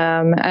stuff to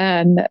them.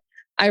 And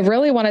I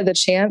really wanted the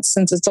chance,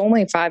 since it's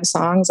only 5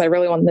 songs, I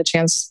really wanted the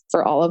chance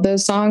for all of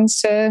those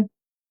songs to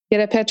get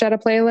a pitch at a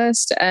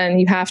playlist.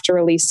 And you have to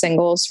release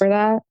singles for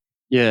that.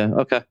 Yeah.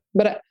 Okay.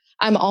 But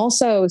I'm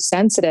also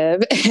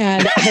sensitive,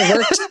 and I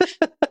worked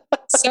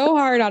so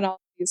hard on all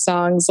these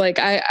songs. Like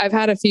I've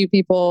had a few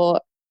people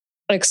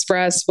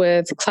express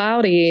with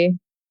Cloudy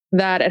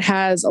that it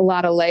has a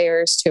lot of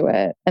layers to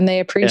it, and they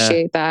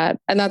appreciate that.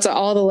 And that's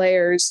all the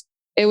layers.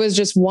 It was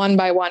just one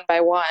by one by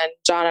one.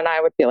 John and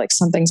I would be like,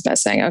 something's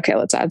missing. Okay,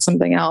 let's add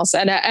something else.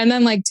 And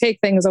then like take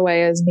things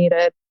away as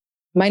needed.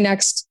 My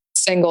next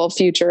single,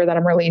 Future, that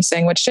I'm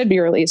releasing, which should be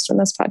released when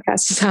this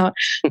podcast is out,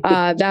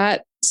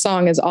 that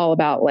song is all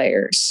about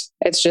layers.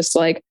 It's just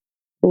like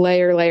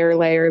layer, layer,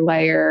 layer,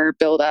 layer,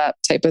 build up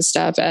type of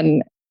stuff.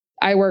 And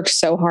I worked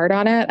so hard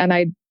on it. And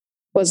I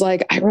was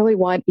like, I really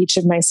want each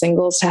of my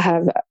singles to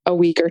have a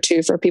week or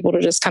two for people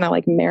to just kind of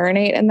like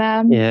marinate in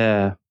them.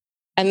 Yeah.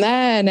 And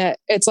then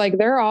it's like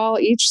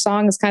each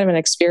song is kind of an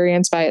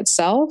experience by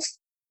itself,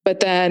 but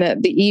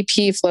then the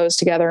EP flows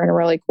together in a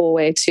really cool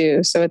way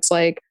too. So it's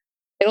like,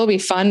 it'll be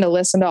fun to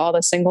listen to all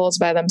the singles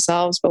by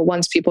themselves, but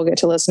once people get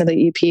to listen to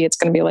the EP, it's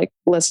going to be like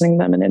listening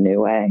to them in a new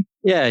way.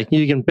 Yeah,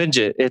 you can binge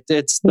it.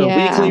 It's the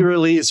weekly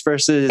release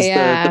versus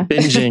the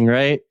binging,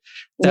 right?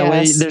 That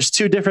way, there's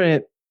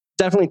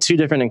definitely two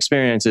different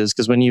experiences,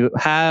 because when you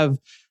have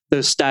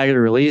those staggered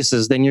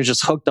releases, then you're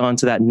just hooked on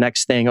to that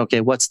next thing.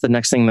 Okay, what's the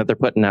next thing that they're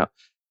putting out?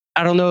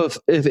 I don't know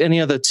if any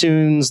of the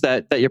tunes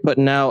that you're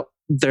putting out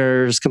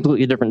there's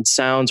completely different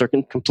sounds or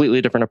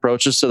completely different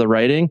approaches to the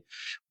writing.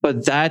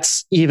 But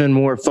that's even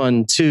more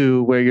fun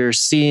too, where you're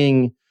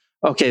seeing,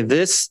 okay,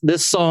 this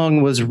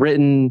song was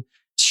written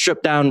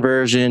stripped down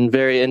version,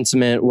 very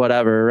intimate,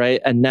 whatever,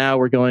 right? And now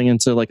we're going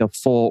into like a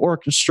full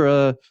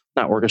orchestra,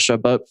 not orchestra,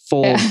 but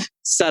full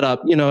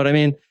setup. You know what I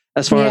mean?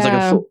 As far as like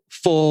a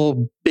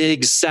full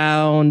big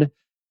sound.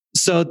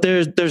 So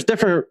there's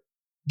different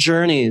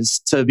journeys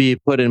to be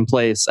put in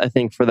place, I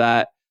think, for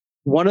that.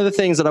 One of the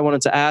things that I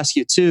wanted to ask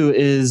you too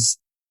is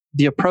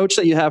the approach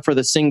that you have for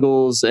the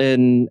singles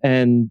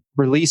and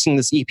releasing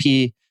this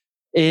EP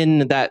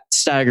in that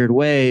staggered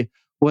way.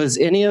 Was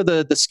any of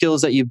the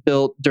skills that you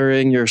built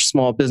during your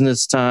small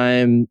business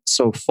time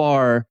so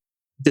far,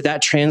 did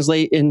that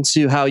translate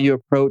into how you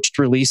approached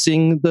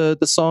releasing the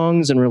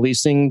songs and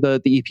releasing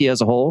the EP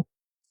as a whole?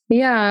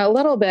 Yeah, a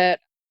little bit.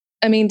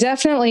 I mean,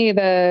 definitely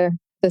the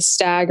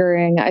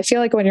staggering. I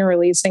feel like when you're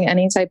releasing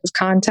any type of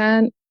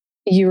content,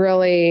 you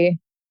really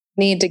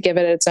need to give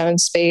it its own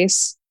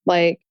space.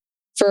 Like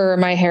for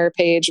my hair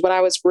page, when I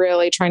was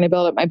really trying to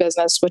build up my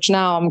business, which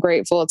now I'm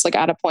grateful, it's like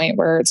at a point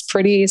where it's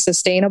pretty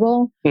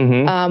sustainable.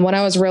 Mm-hmm. When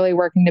I was really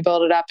working to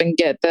build it up and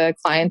get the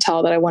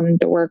clientele that I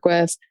wanted to work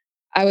with,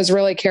 I was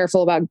really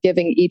careful about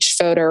giving each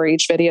photo or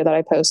each video that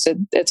I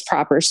posted its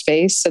proper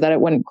space so that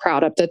it wouldn't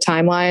crowd up the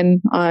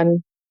timeline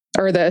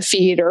or the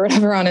feed or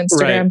whatever on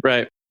Instagram.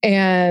 Right.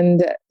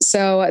 And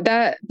so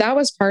that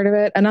was part of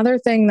it. Another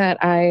thing that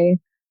I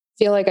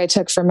feel like I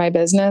took from my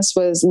business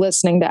was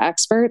listening to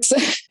experts.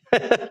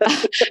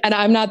 And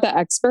I'm not the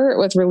expert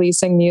with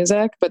releasing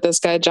music, but this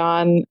guy,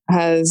 John,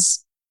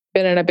 has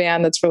been in a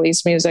band that's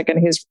released music, and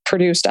he's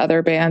produced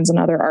other bands and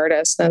other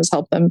artists and has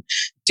helped them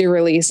do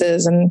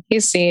releases. And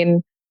he's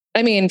seen,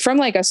 I mean, from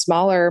like a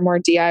smaller, more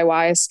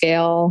DIY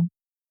scale,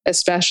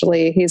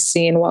 especially, he's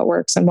seen what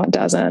works and what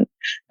doesn't.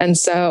 And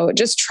so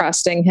just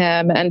trusting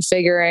him and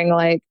figuring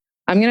like,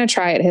 I'm going to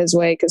try it his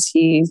way because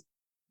he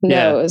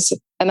knows.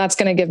 And that's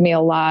going to give me a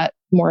lot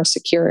more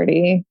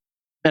security.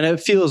 And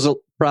it feels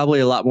probably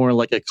a lot more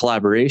like a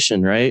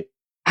collaboration, right?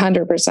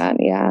 100%.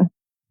 Yeah.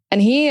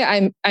 And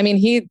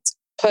he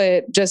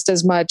put just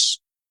as much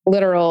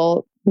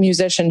literal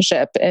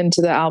musicianship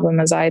into the album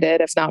as I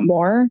did, if not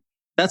more.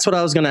 That's what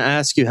I was going to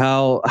ask you.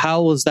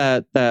 How was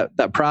that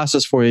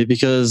process for you?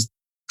 Because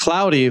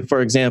Cloudy,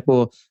 for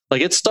example,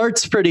 like it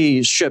starts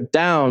pretty stripped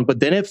down, but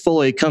then it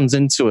fully comes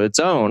into its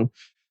own.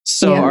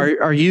 So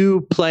are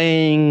you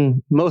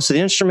playing most of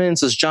the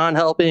instruments? Is John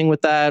helping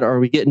with that? Or are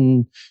we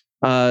getting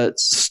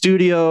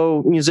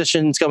studio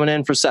musicians coming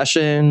in for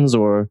sessions?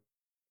 Or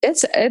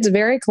it's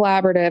very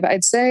collaborative.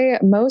 I'd say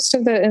most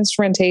of the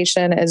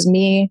instrumentation is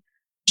me,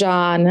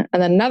 John,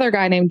 and then another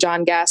guy named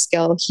John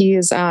Gaskill.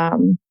 He's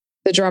the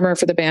drummer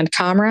for the band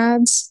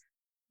Comrades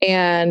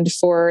and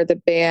for the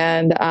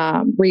band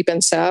Reap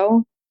and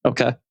Sow.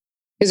 Okay.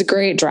 He's a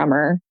great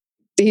drummer.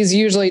 He's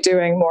usually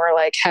doing more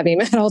like heavy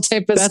metal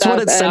type of stuff. That's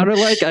what it sounded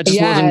like. I just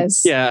wasn't.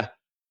 Yeah.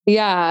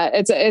 Yeah.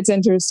 It's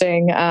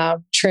interesting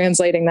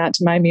translating that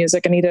to my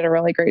music, and he did a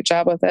really great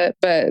job with it.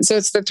 But so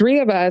it's the three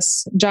of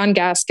us. John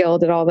Gaskill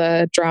did all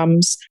the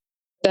drums.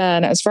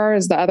 Then as far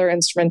as the other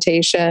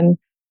instrumentation,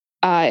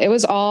 it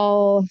was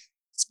all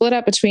split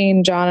up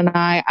between John and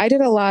I. I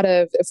did a lot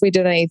of, if we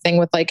did anything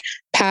with like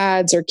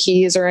pads or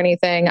keys or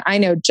anything, I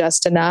know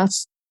just enough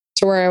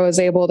to where I was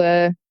able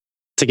to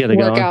get it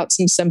work going. out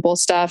some simple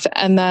stuff.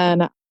 And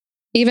then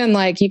even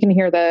like you can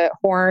hear the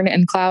horn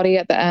and Cloudy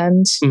at the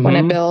end when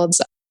it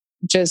builds.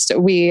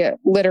 We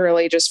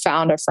literally just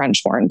found a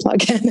French horn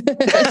plugin.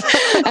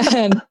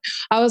 And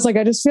I was like,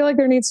 I just feel like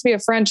there needs to be a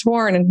French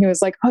horn. And he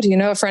was like, oh, do you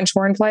know a French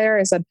horn player?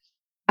 I said,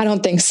 I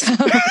don't think so.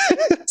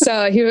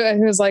 So he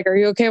was like, are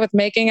you okay with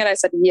making it? I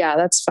said, yeah,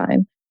 that's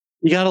fine.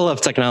 You gotta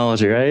love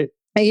technology, right?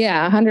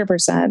 Yeah,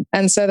 100%.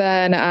 And so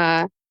then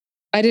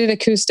I did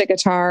acoustic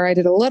guitar. I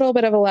did a little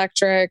bit of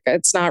electric.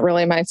 It's not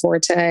really my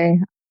forte.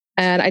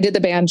 And I did the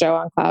banjo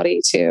on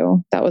Cloudy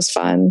too. That was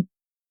fun.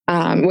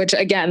 Which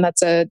again,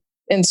 that's a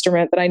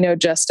instrument that I know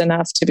just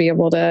enough to be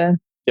able to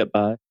get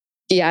by.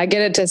 Yeah,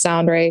 get it to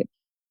sound right.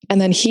 And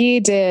then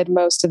he did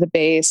most of the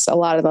bass, a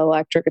lot of the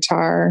electric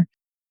guitar.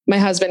 My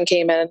husband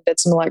came in and did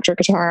some electric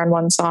guitar on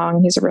one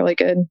song. He's a really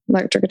good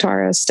electric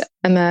guitarist.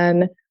 And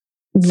then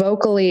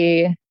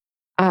vocally,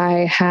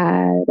 I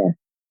had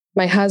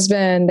my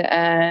husband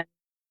and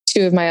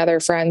two of my other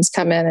friends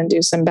come in and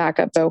do some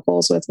backup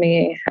vocals with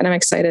me. And I'm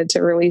excited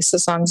to release the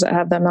songs that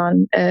have them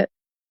on it.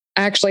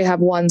 I actually have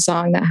one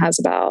song that has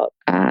about,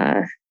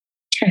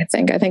 I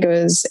think it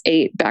was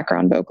 8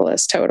 background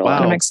vocalists total. Wow.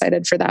 And I'm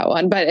excited for that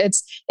one, but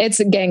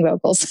it's gang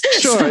vocals.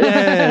 Sure.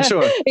 Yeah,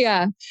 sure.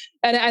 Yeah.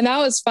 And that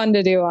was fun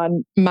to do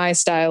on my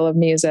style of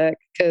music,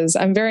 because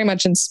I'm very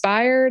much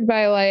inspired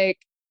by like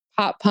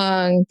pop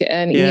punk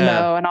and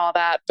emo and all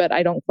that, but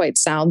I don't quite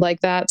sound like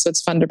that. So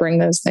it's fun to bring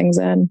those things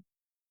in.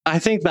 I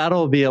think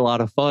that'll be a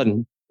lot of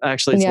fun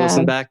actually to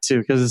listen back to,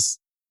 because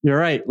you're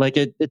right. Like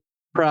it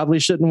probably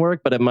shouldn't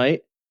work, but it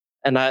might.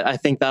 And I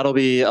think that'll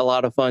be a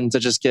lot of fun to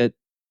just get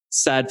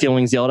sad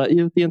feelings yelled at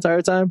you the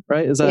entire time,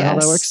 right? Is that how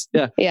that works?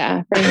 Yeah.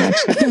 Yeah,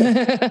 pretty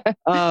much.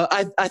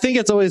 I think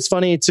it's always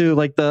funny too,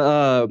 like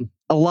a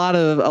lot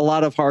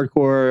of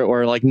hardcore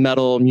or like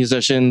metal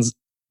musicians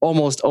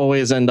almost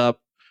always end up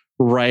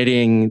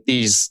writing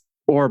these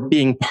or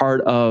being part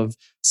of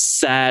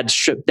sad,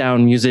 stripped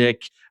down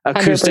music,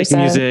 acoustic 100%.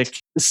 music.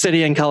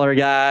 City and Color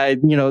guy,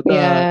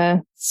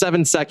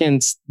 7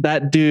 Seconds.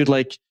 That dude,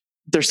 like,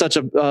 they're such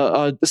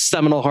a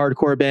seminal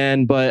hardcore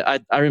band.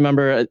 But I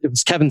remember it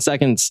was Kevin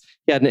Seconds.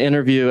 He had an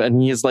interview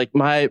and he's like,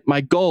 my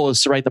goal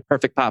is to write the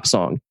perfect pop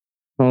song.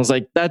 And I was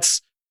like,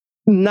 that's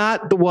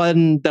not the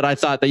one that I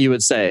thought that you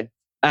would say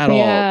at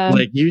all.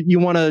 Like you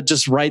want to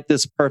just write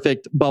this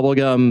perfect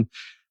bubblegum,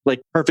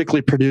 like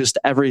perfectly produced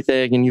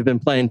everything. And you've been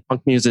playing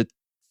punk music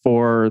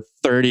for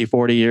 30,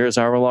 40 years,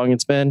 however long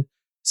it's been.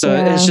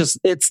 So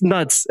it's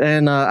nuts.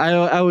 And I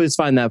always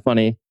find that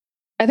funny.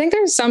 I think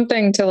there's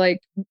something to like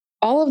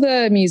all of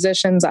the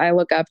musicians I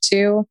look up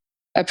to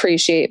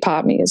appreciate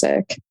pop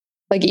music.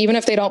 Like even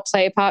if they don't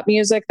play pop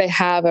music, they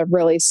have a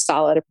really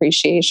solid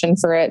appreciation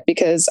for it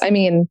because I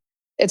mean,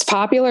 it's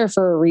popular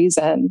for a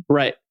reason.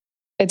 Right.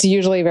 It's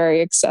usually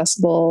very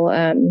accessible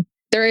and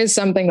there is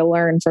something to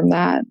learn from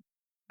that.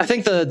 I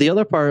think the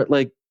other part,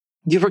 like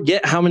you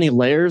forget how many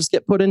layers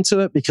get put into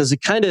it because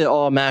it kind of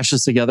all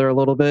mashes together a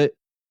little bit.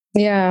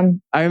 Yeah.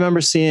 I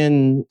remember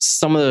seeing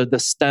some of the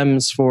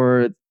stems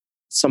for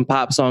some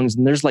pop songs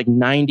and there's like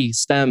 90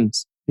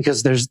 stems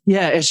because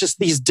it's just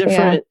these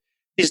different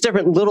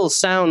little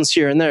sounds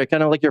here and there,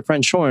 kind of like your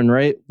French horn,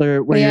 right?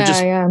 Where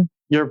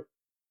you're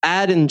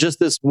adding just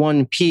this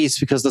one piece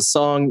because the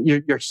song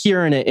you're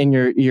hearing it in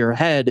your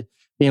head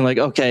being like,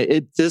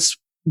 okay, this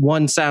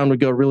one sound would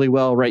go really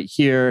well right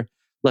here.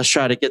 Let's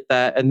try to get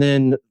that. And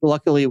then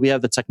luckily we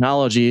have the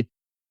technology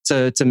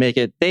to make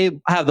it. They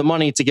have the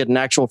money to get an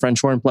actual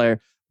French horn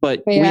player,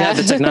 but we have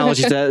the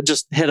technology to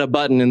just hit a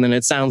button and then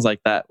it sounds like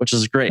that, which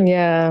is great.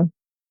 Yeah.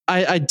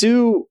 I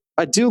do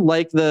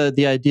like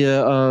the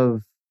idea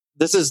of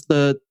this is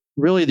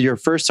really your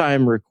first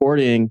time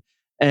recording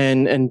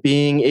and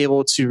being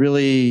able to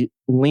really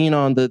lean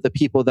on the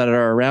people that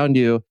are around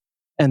you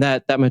and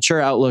that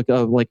mature outlook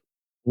of like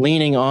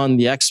leaning on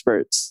the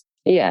experts.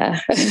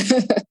 Yeah.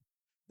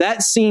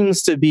 That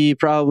seems to be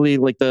probably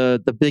like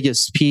the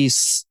biggest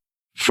piece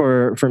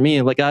for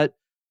me. Like I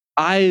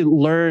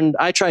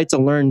tried to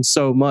learn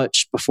so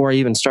much before I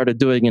even started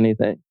doing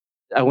anything.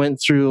 I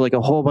went through like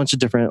a whole bunch of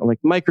different like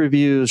mic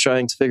reviews,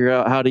 trying to figure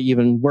out how to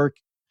even work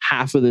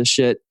half of this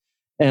shit.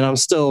 And I'm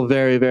still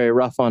very, very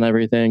rough on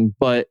everything,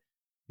 but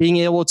being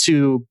able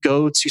to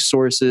go to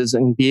sources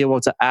and be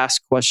able to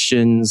ask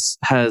questions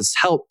has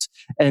helped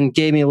and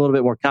gave me a little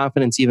bit more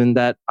confidence, even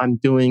that I'm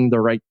doing the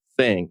right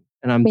thing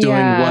and I'm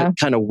doing what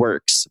kind of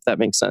works, if that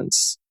makes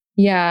sense.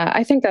 Yeah,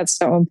 I think that's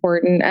so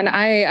important. And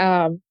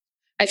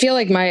I feel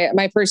like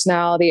my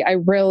personality, I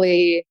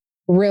really,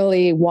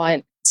 really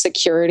want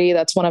security.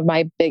 That's one of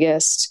my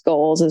biggest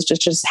goals is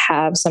just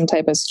have some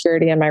type of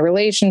security in my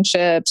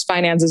relationships,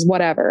 finances,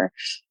 whatever.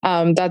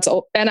 And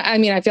I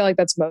mean, I feel like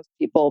that's most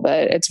people,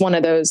 but it's one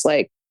of those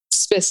like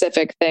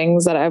specific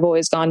things that I've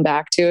always gone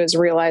back to is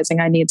realizing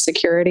I need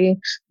security.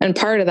 And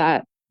part of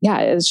that,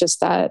 is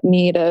just that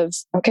need of,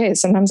 okay,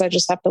 sometimes I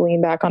just have to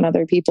lean back on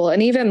other people.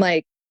 And even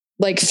like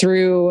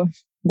through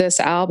this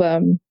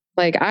album,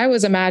 like I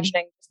was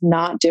imagining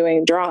not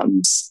doing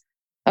drums.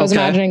 I was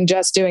imagining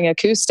just doing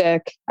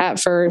acoustic at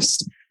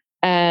first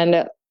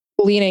and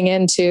leaning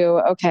into,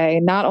 okay,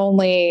 not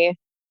only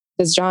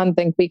does John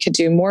think we could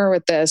do more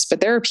with this, but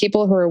there are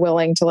people who are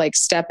willing to like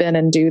step in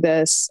and do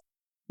this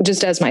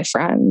just as my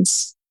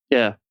friends.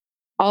 Yeah.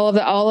 All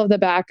of the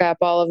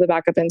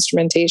backup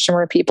instrumentation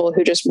were people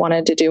who just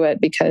wanted to do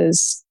it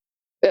because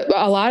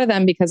a lot of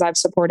them, because I've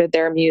supported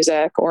their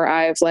music or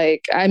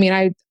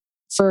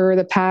for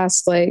the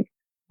past like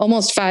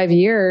almost 5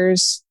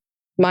 years,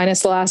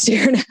 minus the last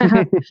year and a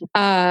half,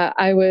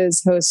 I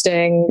was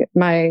hosting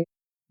my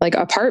like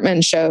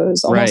apartment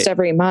shows almost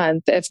every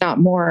month, if not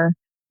more.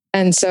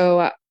 And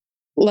so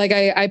like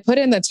I put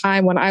in the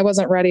time when I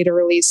wasn't ready to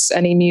release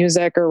any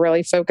music or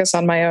really focus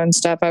on my own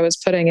stuff. I was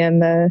putting in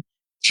the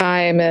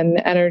time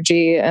and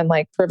energy and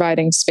like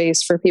providing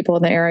space for people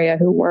in the area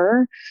who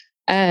were.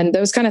 And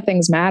those kind of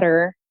things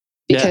matter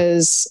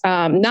because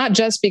not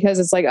just because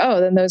it's like, oh,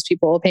 then those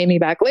people will pay me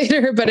back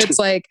later, but it's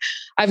like,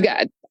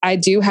 I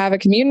do have a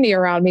community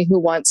around me who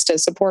wants to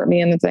support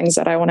me in the things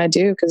that I want to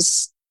do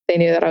because they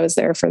knew that I was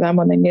there for them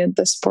when they needed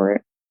the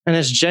support. And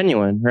it's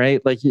genuine,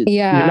 right? Like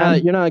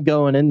you're not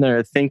going in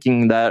there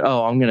thinking that,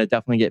 oh, I'm going to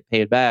definitely get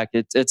paid back.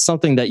 It's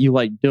something that you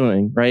like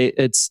doing, right?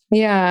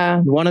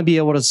 You want to be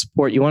able to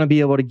support, you want to be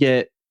able to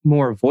get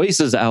more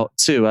voices out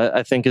too.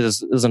 I think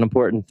is an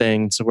important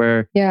thing to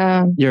where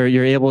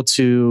you're able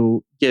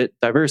to get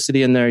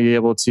diversity in there. You're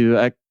able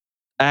to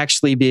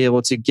actually be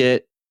able to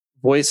get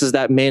voices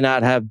that may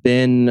not have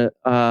been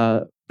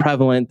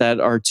prevalent,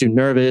 that are too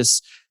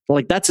nervous.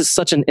 Like that's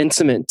such an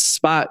intimate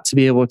spot to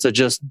be able to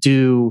just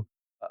do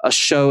a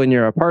show in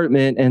your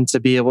apartment and to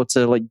be able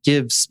to like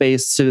give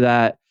space to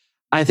that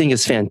I think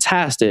is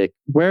fantastic.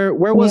 Where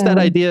was that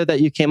idea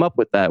that you came up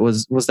with that?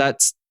 Was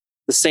that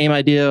the same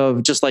idea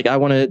of just like, I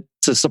wanted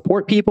to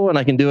support people and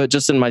I can do it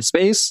just in my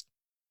space?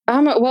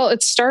 Well,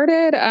 it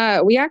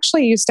started, we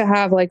actually used to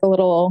have like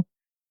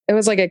it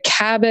was like a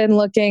cabin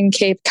looking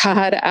Cape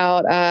Cod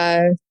out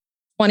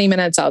 20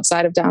 minutes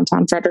outside of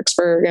downtown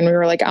Fredericksburg. And we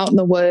were like out in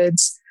the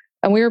woods,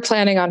 and we were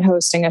planning on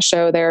hosting a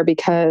show there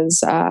because,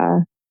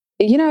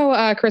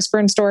 Chris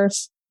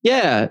Bernstorff?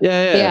 Yeah,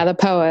 the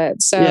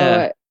poet.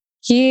 So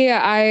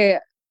I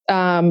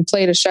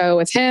played a show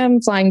with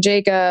him, Flying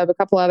Jacob, a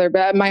couple other,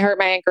 My Heart,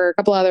 My Anchor, a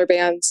couple other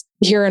bands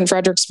here in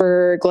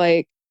Fredericksburg,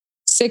 like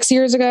 6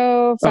 years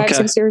ago,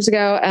 6 years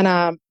ago.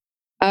 And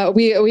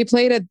we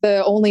played at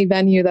the only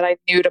venue that I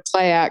knew to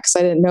play at, because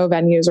I didn't know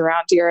venues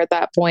around here at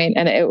that point.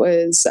 And it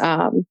was,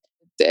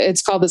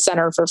 it's called the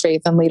Center for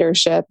Faith and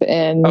Leadership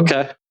in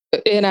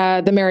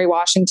the Mary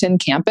Washington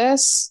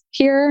campus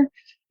here.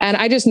 And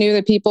I just knew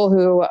the people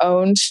who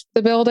owned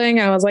the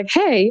building. I was like,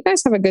 hey, you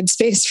guys have a good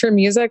space for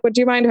music. Would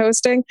you mind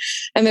hosting?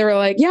 And they were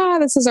like, yeah,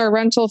 this is our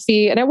rental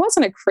fee. And it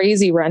wasn't a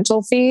crazy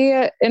rental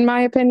fee, in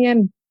my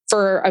opinion,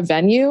 for a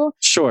venue.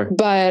 Sure.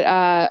 But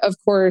of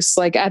course,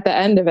 like at the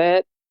end of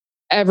it,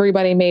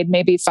 everybody made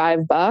maybe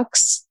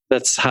 $5.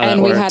 That's how and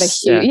that we works. had a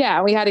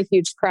huge, we had a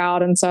huge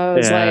crowd. And so I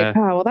was like,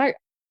 oh, well, that,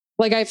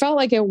 like, I felt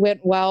like it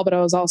went well, but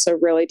I was also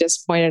really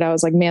disappointed. I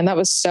was like, man, that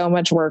was so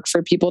much work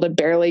for people to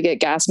barely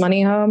get gas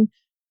money home.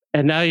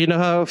 And now you know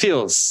how it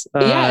feels.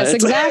 Yes,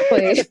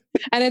 exactly.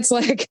 And it's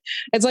like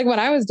when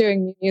I was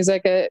doing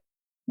music, it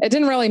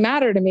didn't really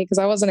matter to me because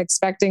I wasn't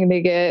expecting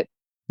to get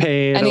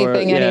paid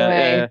anything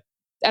anyway. Yeah.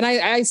 And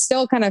I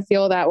still kind of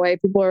feel that way.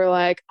 People are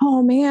like,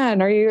 oh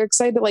man, are you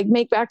excited to like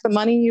make back the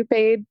money you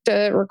paid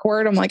to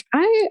record? I'm like,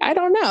 I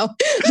don't know.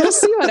 We'll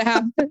see what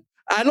happens.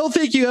 I don't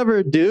think you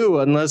ever do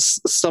unless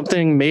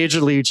something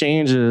majorly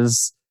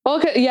changes.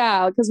 Well,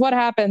 because what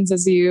happens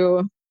is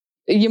you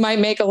might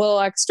make a little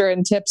extra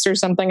in tips or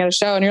something at a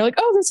show, and you're like,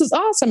 oh, this is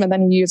awesome. And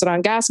then you use it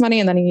on gas money,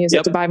 and then you use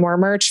it to buy more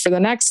merch for the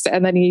next,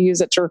 and then you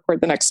use it to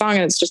record the next song.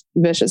 And it's just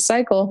a vicious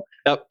cycle.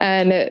 Yep.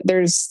 And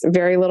there's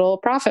very little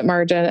profit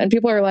margin. And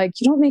people are like,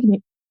 you don't make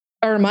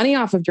money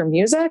off of your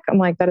music? I'm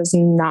like, that is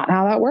not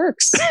how that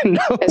works.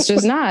 No. It's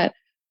just not.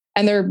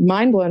 And they're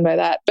mind blown by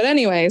that. But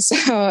anyway,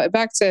 so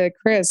back to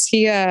Chris,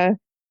 he,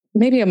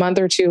 maybe a month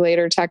or two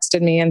later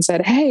texted me and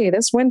said, hey,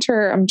 this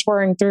winter I'm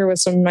touring through with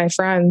some of my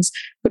friends.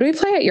 Would we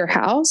play at your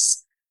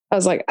house? I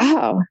was like,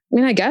 oh, I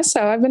mean, I guess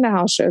so. I've been to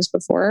house shows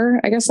before.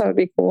 I guess that would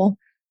be cool.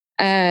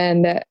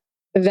 And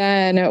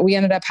then we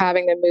ended up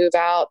having to move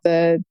out.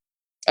 The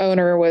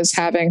owner was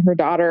having her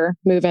daughter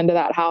move into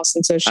that house.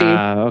 And so she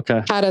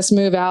had us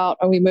move out,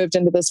 and we moved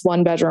into this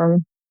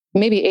 1-bedroom,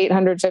 maybe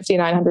 850,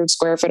 900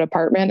 square foot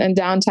apartment in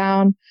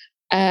downtown.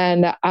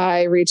 And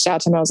I reached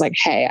out to him. I was like,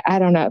 hey, I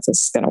don't know if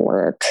this is going to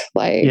work.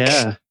 Like,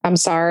 I'm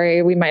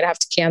sorry, we might have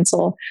to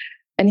cancel.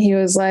 And he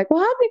was like,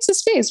 well, how big's the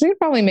space? We could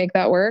probably make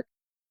that work.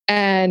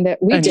 And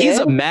we did. He's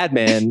a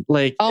madman.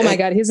 Like, oh my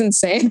God, he's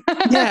insane.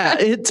 Yeah,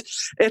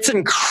 it's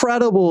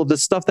incredible the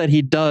stuff that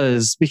he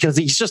does, because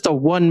he's just a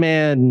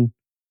one-man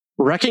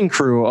wrecking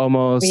crew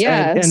almost.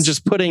 Yes. And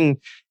just putting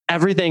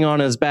everything on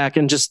his back,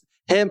 and just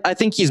him. I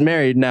think he's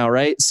married now,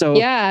 right? So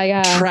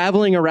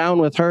traveling around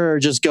with her,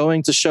 just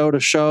going to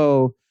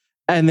show,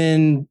 and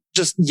then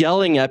just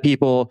yelling at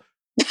people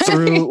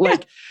through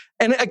like,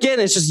 and again,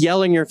 it's just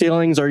yelling your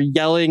feelings or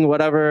yelling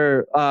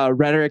whatever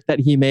rhetoric that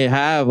he may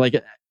have. Like,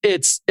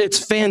 it's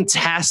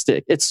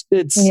fantastic. It's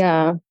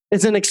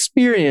an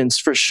experience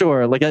for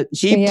sure. Like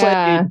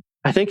played,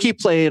 I think he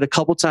played a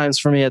couple times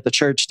for me at the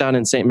church down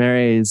in St.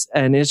 Mary's,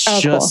 and it's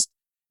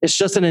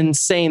just an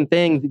insane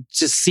thing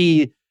to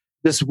see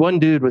this one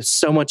dude with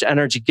so much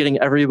energy getting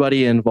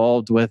everybody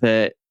involved with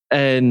it,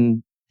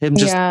 and him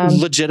just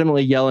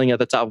legitimately yelling at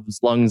the top of his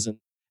lungs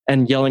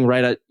and yelling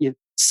right at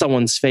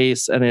someone's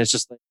face. And it's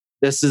just like,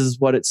 this is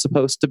what it's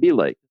supposed to be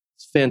like.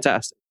 It's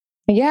fantastic.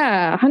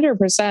 Yeah,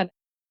 100%.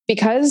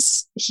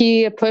 Because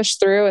he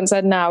pushed through and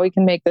said, no, we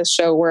can make this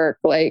show work.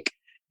 Like,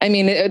 I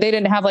mean, they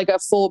didn't have like a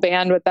full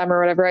band with them or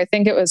whatever. I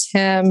think it was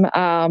him.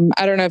 I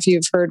don't know if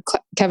you've heard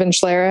Kevin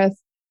Schlereth.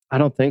 I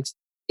don't think so.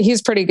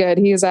 He's pretty good.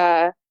 He's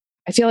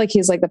I feel like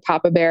he's like the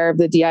Papa Bear of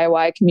the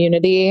DIY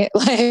community.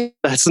 Like,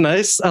 that's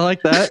nice. I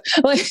like that.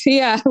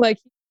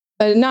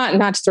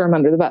 Not to throw him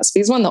under the bus, but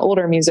he's one of the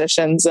older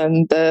musicians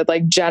in the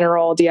like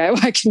general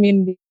DIY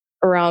community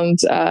around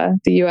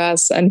the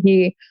US. And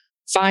he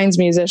finds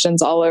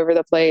musicians all over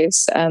the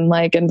place and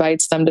like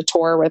invites them to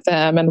tour with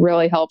him and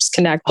really helps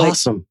connect.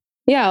 Awesome.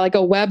 Like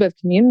a web of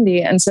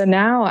community. And so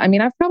now, I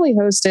mean, I've probably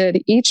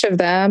hosted each of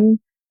them,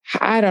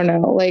 I don't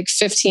know, like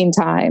 15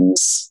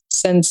 times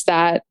since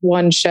that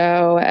one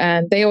show.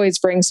 And they always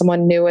bring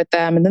someone new with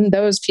them. And then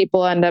those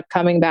people end up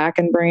coming back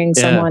and bringing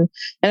someone.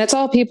 And it's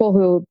all people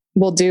who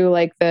will do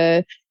like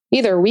the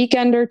either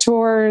weekender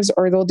tours,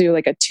 or they'll do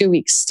like a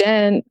 2-week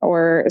stint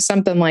or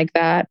something like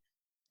that.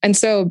 And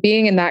so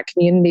being in that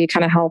community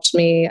kind of helped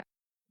me,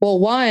 well,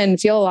 one,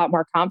 feel a lot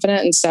more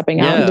confident in stepping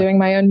out and doing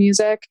my own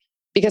music.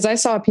 because I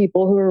saw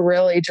people who were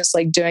really just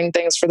like doing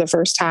things for the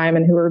first time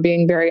and who were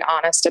being very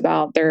honest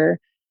about their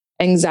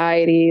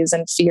anxieties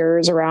and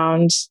fears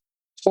around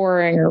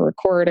touring or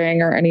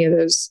recording or any of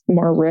those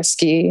more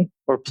risky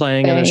or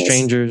playing things. in a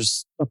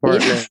stranger's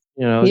apartment,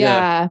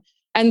 Yeah.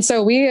 And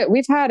so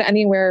we've had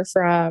anywhere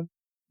from,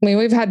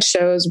 we've had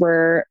shows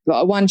where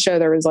one show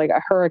there was like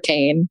a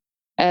hurricane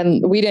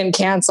and we didn't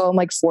cancel and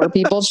like 4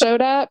 people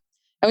showed up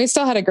and we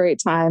still had a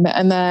great time.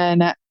 And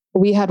then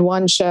we had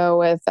one show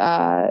with,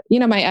 My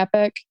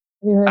Epic.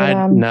 Have you heard of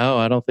them? No,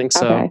 I don't think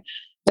so. Okay.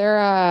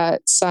 They're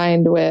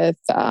signed with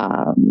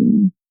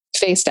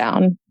Face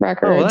Down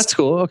Records. Oh, that's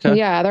cool. Okay.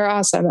 Yeah, they're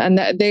awesome. And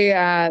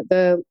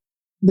the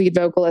lead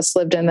vocalist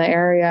lived in the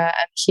area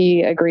and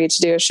he agreed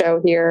to do a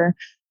show here.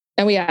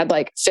 And we had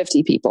like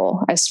 50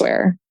 people, I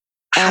swear.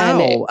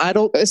 How?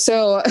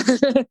 So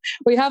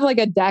we have like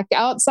a deck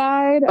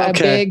outside, a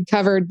big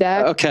covered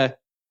deck. Okay.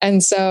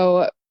 And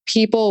so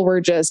people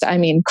were just,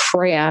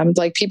 crammed.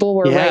 Like people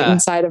were right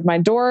inside of my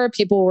door.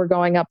 People were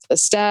going up the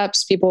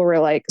steps. People were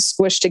like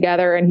squished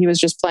together and he was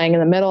just playing in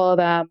the middle of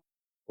them.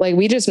 Like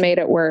we just made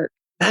it work.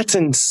 That's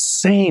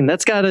insane.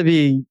 That's gotta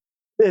be,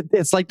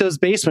 it's like those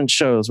basement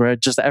shows where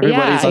just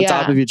everybody's on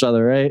top of each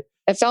other, right?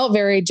 It felt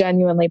very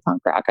genuinely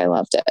punk rock. I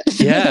loved it.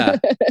 Yeah.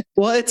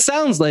 Well, it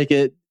sounds like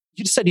it.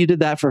 You said you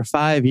did that for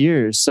 5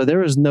 years. So there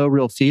was no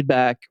real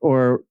feedback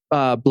or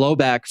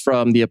blowback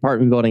from the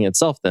apartment building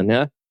itself then,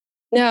 yeah?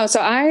 No. So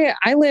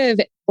I live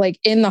like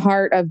in the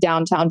heart of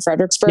downtown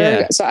Fredericksburg.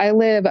 Yeah. So I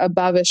live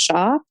above a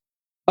shop.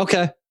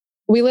 Okay.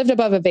 We lived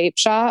above a vape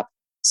shop.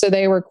 So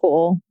they were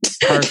cool.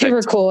 Perfect. They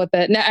were cool with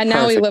it. And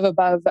now we live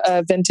above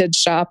a vintage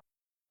shop.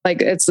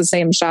 Like it's the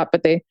same shop,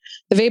 but the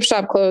vape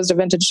shop closed, a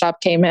vintage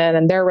shop came in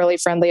and they're really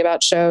friendly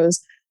about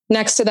shows.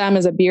 Next to them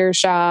is a beer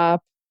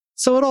shop.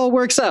 So it all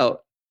works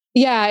out.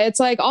 Yeah. It's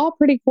like all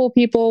pretty cool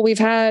people. We've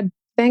had,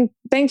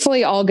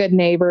 thankfully, all good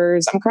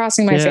neighbors. I'm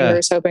crossing my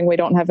fingers, hoping we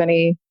don't have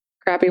any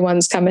crappy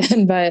ones come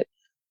in, but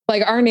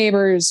like our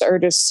neighbors are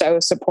just so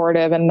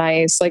supportive and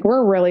nice. Like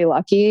we're really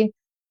lucky.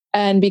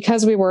 And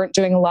because we weren't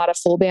doing a lot of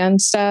full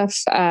band stuff,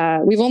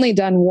 we've only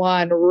done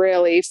one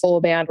really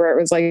full band where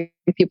it was like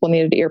people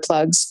needed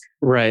earplugs.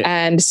 Right.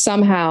 And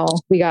somehow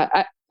we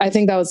got, I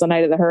think that was the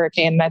night of the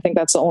hurricane. And I think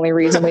that's the only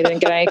reason we didn't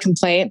get any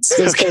complaints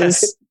was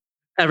because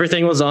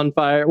everything was on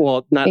fire.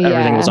 Well, not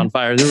everything was on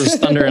fire. There was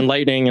thunder and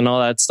lightning and all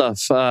that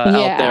stuff out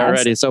there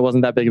already. So it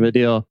wasn't that big of a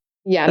deal.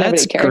 Yeah.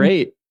 That's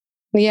great.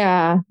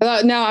 Yeah.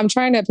 Now I'm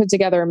trying to put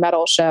together a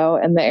metal show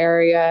in the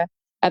area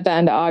at the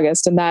end of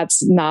August. And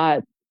that's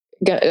not,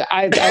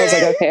 I was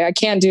like, okay, I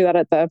can't do that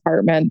at the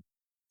apartment.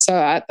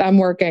 So I'm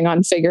working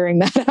on figuring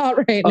that out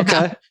right now.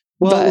 Okay.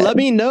 Well, let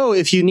me know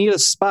if you need a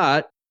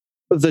spot.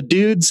 The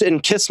dudes in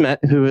Kismet,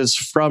 who is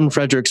from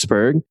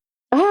Fredericksburg,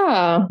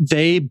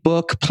 they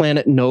book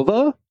Planet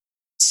Nova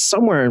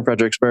somewhere in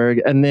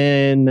Fredericksburg and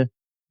then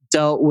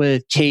dealt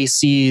with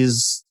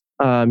KC's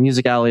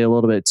Music Alley a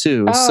little bit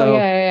too.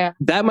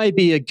 That might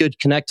be a good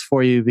connect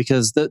for you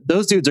because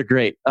those dudes are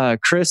great.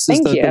 Chris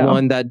is the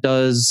one that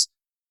does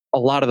a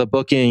lot of the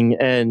booking,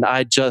 and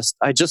I just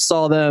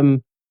saw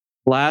them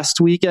last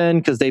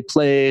weekend because they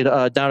played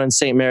down in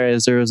St.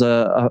 Mary's. There was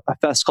a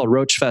fest called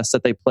Roach Fest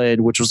that they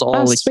played, which was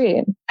all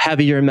sweet.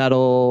 Heavier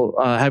metal,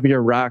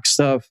 heavier rock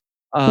stuff.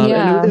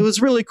 And it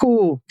was really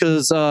cool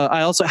because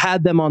I also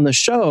had them on the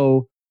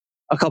show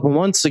a couple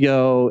months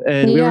ago,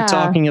 and we were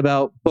talking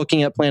about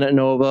booking at Planet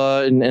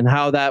Nova and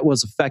how that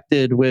was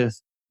affected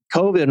with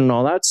COVID and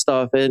all that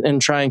stuff,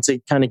 and trying to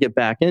kind of get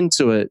back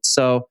into it.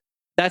 So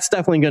that's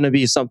definitely going to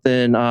be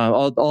something.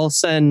 I'll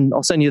send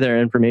you their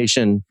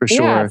information for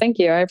sure. Yeah, thank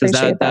you. I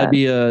appreciate that.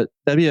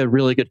 That'd be a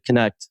really good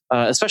connect,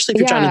 especially if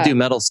you're trying to do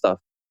metal stuff.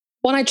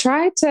 When I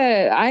tried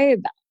to,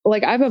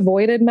 I've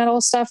avoided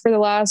metal stuff for the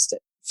last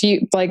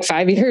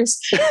 5 years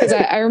because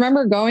I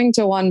remember going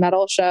to one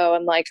metal show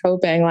and like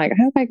hoping like,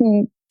 I hope I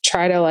can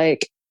try to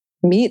like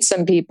meet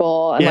some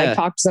people and like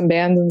talk to some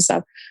bands and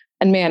stuff.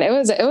 And man, it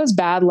was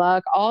bad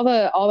luck. All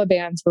the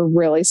bands were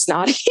really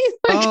snotty.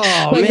 They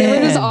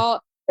were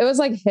just it was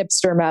like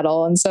hipster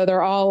metal. And so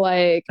they're all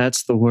like,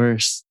 that's the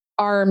worst.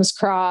 Arms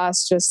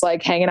crossed, just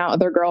like hanging out with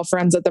their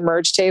girlfriends at the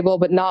merch table,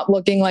 but not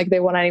looking like they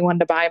want anyone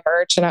to buy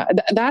merch.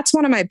 And that's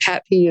one of my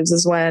pet peeves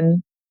is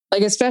when,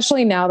 like,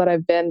 especially now that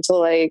I've been to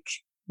like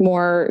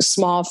more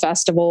small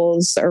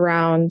festivals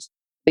around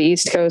the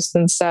East Coast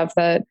and stuff,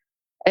 that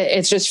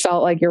it's just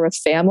felt like you're with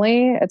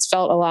family. It's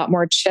felt a lot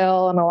more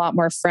chill and a lot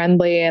more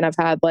friendly. And I've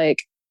had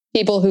like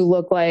people who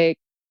look like,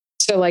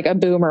 so like a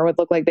boomer would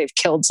look like they've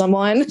killed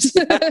someone,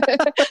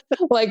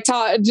 like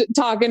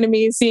talking to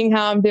me, seeing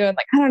how I'm doing.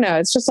 Like, I don't know.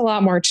 It's just a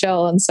lot more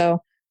chill. And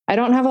so I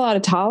don't have a lot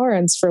of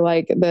tolerance for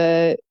like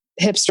the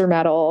hipster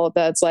metal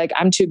that's like,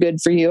 I'm too good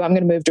for you. I'm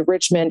going to move to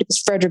Richmond because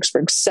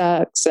Fredericksburg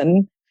sucks.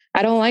 And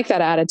I don't like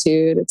that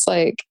attitude. It's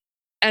like,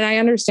 and I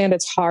understand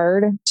it's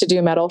hard to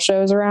do metal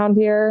shows around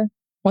here.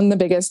 One of the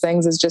biggest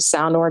things is just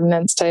sound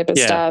ordinance type of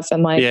stuff.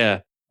 And like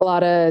a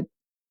lot of,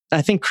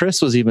 I think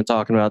Chris was even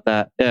talking about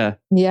that. Yeah.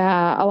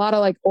 Yeah. A lot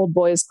of like old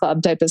boys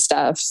club type of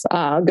stuff.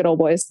 Good old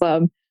boys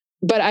club.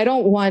 but I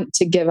don't want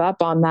to give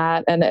up on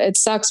that. And it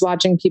sucks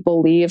watching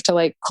people leave to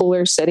like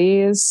cooler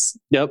cities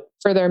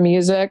for their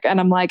music. And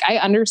I'm like, I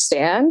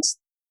understand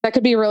that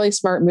could be a really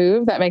smart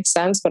move. That makes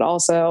sense. But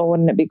also,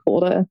 wouldn't it be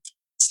cool to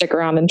stick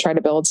around and try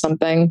to build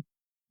something?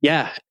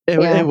 Yeah,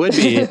 it would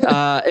be.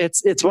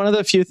 It's one of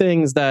the few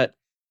things that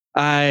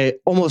I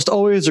almost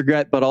always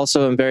regret, but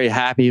also am very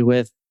happy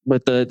with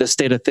the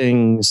state of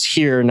things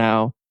here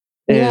now.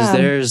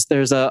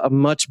 There's a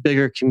much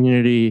bigger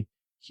community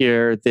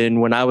here than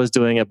when I was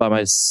doing it by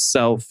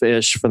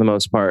myself-ish for the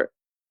most part.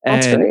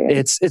 And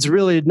it's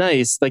really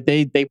nice. Like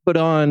they put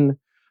on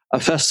a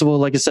festival,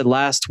 like I said,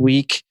 last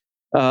weekend,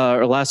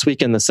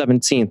 the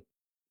 17th.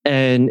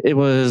 And it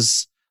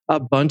was a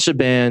bunch of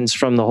bands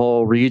from the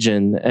whole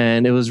region.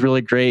 And it was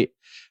really great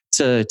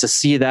to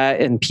see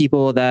that, and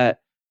people that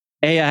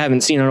A, I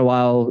haven't seen in a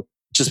while,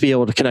 just be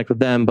able to connect with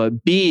them,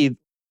 but B,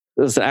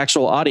 there's an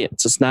actual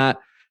audience. It's not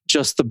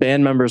just the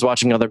band members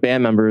watching other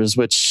band members,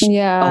 which a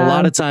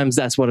lot of times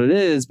that's what it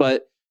is,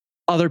 but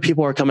other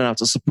people are coming out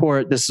to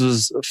support. This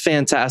was a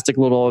fantastic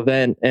little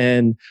event,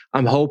 and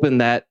I'm hoping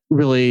that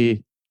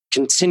really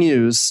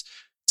continues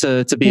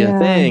to be a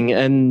thing.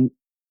 And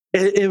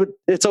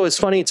it's always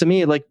funny to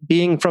me, like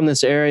being from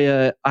this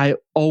area, I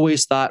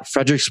always thought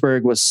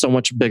Fredericksburg was so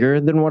much bigger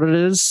than what it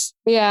is.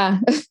 Yeah.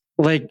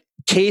 Like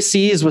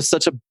KC's was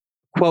such a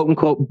quote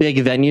unquote big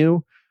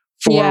venue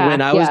for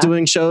when I was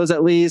doing shows,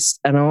 at least.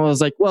 And I was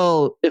like,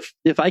 well,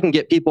 if I can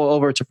get people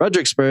over to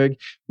Fredericksburg,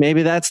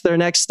 maybe that's their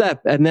next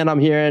step. And then I'm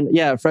hearing,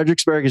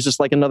 Fredericksburg is just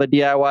like another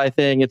DIY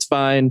thing. It's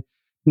fine.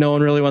 No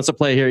one really wants to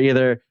play here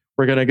either.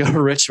 We're going to go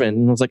to Richmond.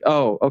 And I was like,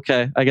 oh,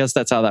 okay. I guess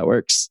that's how that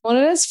works. Well,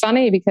 it is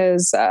funny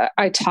because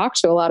I talk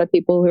to a lot of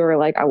people who are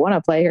like, I want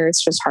to play here.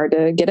 It's just hard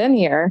to get in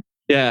here.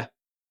 Yeah.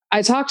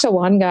 I talked to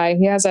one guy.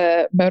 He has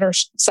a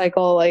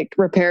motorcycle like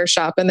repair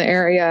shop in the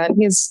area, and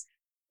he's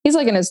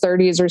like in his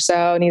 30s or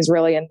so, and he's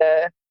really into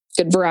a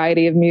good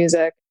variety of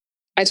music.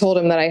 I told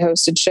him that I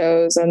hosted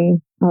shows,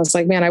 and I was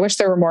like, man, I wish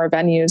there were more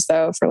venues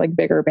though for like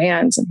bigger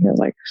bands. And he was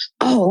like,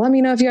 oh, let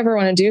me know if you ever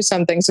want to do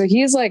something. So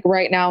he's like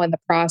right now in the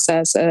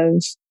process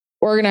of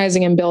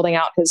organizing and building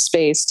out his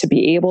space to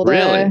be able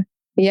to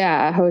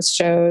host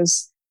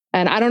shows.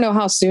 And I don't know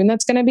how soon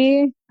that's going to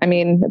be. I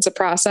mean, it's a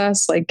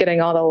process, like getting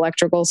all the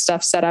electrical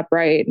stuff set up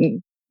right,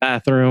 and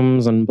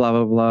bathrooms and blah,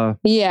 blah, blah.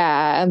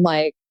 Yeah. And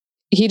like,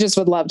 he just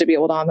would love to be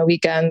able to on the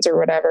weekends or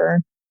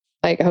whatever,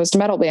 like host a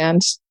metal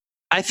band.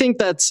 I think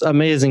that's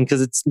amazing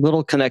because it's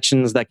little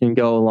connections that can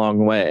go a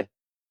long way.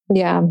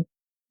 Yeah.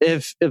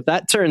 If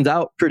that turns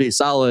out pretty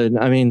solid,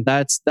 I mean,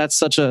 that's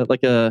such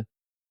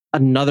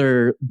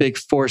another big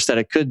force that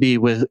it could be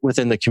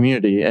within the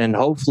community. And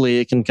hopefully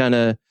it can kind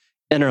of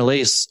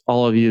interlace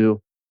all of you.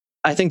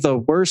 I think the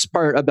worst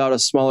part about a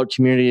smaller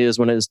community is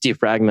when it's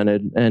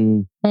defragmented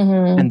and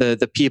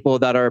the people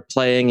that are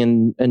playing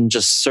in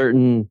just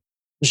certain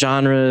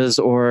genres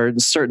or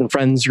certain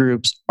friends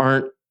groups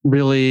aren't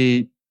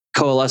really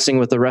coalescing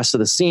with the rest of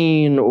the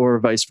scene, or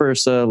vice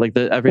versa. Like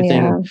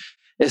everything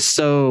is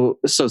so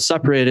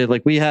separated.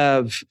 Like we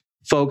have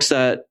folks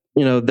that,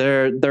 you know,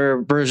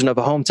 their version of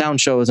a hometown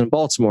show is in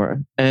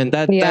Baltimore, and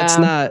that's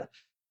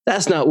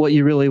not what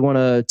you really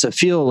want to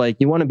feel like.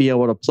 You want to be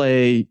able to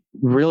play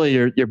really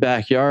your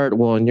backyard,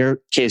 well, in your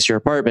case, your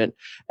apartment,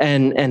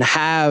 and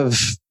have,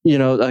 you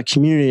know, a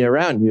community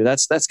around you.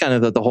 That's kind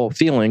of the whole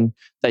feeling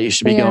that you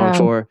should be going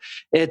for.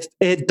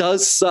 It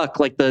does suck,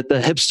 like the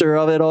hipster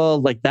of it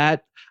all, like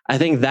that. I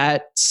think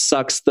that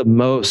sucks the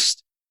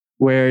most,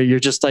 where you're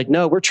just like,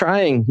 no, we're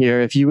trying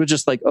here. If you would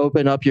just like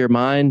open up your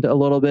mind a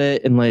little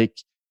bit and like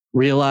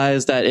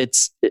realize that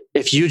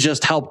if you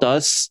just helped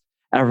us,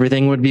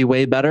 everything would be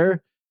way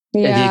better.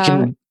 If you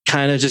can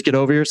kind of just get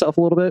over yourself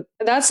a little bit.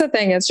 That's the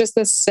thing. It's just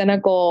this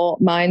cynical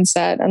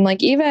mindset. And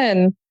like,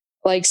 even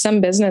like some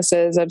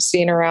businesses I've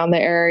seen around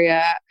the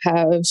area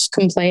have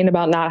complained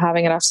about not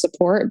having enough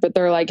support, but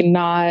they're like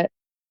not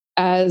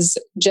as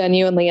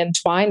genuinely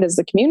entwined as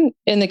the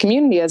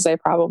community as they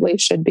probably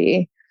should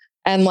be.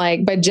 And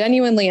like, by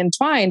genuinely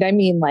entwined, I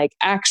mean like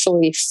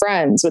actually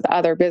friends with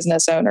other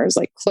business owners,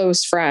 like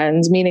close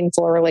friends,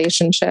 meaningful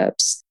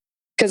relationships.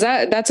 Because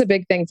that's a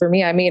big thing for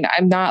me. I mean,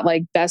 I'm not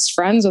like best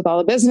friends with all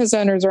the business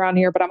owners around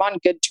here, but I'm on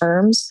good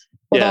terms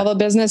with all the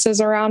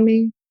businesses around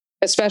me,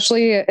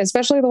 especially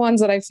the ones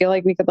that I feel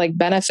like we could like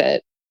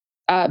benefit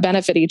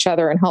each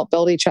other and help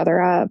build each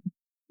other up.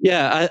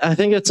 Yeah, I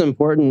think it's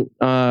important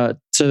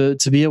to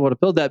be able to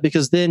build that,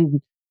 because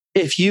then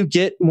if you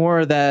get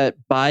more of that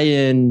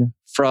buy-in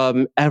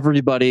from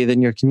everybody,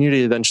 then your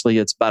community eventually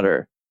gets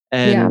better.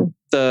 And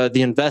the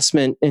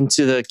investment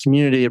into the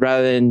community,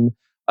 rather than,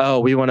 oh,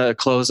 we want to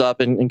close up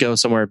and go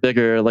somewhere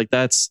bigger, like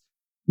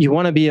you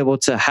want to be able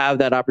to have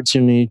that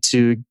opportunity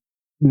to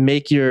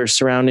make your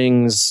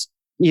surroundings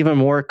even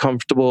more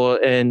comfortable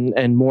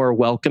and more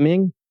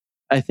welcoming,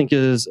 I think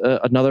is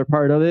another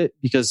part of it,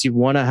 because you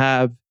want to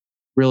have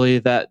really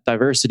that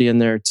diversity in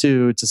there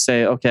too, to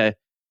say, okay,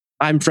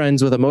 I'm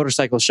friends with a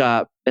motorcycle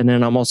shop, and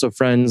then I'm also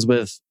friends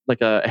with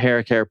like a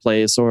hair care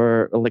place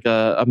or like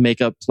a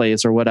makeup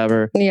place or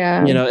whatever.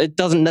 Yeah. You know, it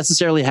doesn't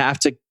necessarily have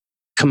to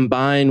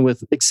combine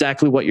with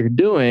exactly what you're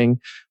doing.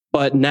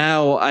 But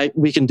now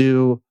we can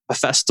do a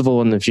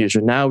festival in the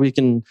future. Now we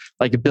can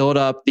like build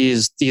up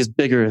these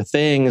bigger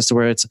things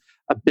where it's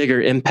a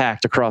bigger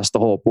impact across the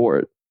whole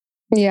board.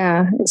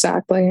 Yeah,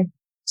 exactly.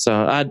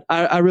 So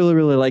I really,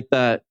 really like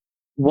that.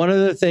 One of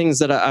the things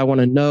that I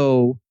want to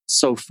know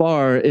so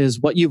far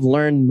is what you've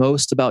learned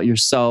most about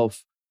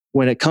yourself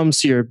when it comes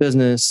to your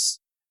business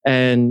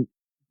and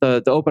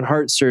the open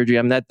heart surgery.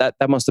 I mean,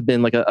 that must have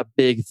been like a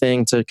big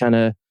thing to kind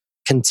of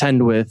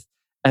contend with.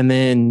 And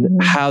then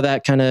how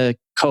that kind of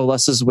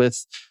coalesces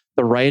with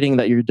the writing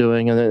that you're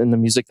doing and the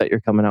music that you're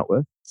coming out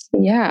with.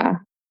 Yeah.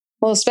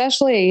 Well,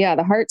 especially,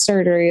 the heart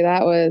surgery,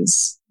 that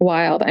was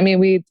wild. I mean,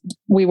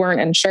 we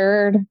weren't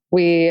insured.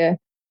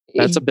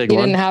 That's a big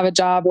one. He didn't have a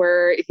job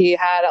where he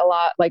had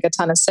a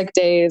ton of sick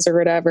days or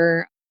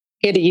whatever.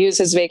 He had to use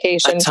his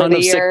vacation for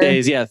the year. Sick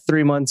days. Yeah.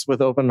 3 months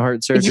with open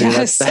heart surgery.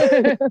 Yes.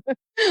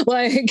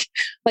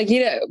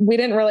 We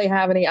didn't really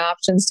have any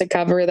options to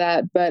cover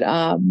that. But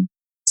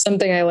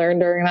something I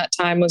learned during that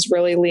time was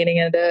really leaning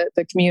into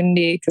the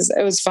community, because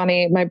it was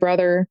funny. My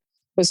brother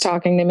was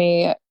talking to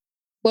me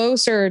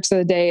closer to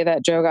the day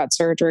that Joe got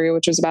surgery,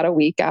 which was about a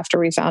week after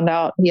we found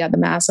out he had the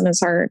mass in his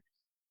heart.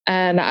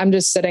 And I'm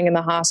just sitting in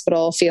the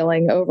hospital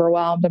feeling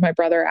overwhelmed. And my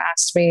brother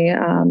asked me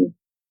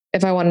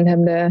if I wanted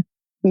him to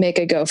make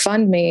a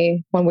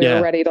GoFundMe when we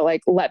were ready to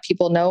let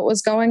people know what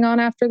was going on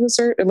after the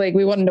surgery. Like,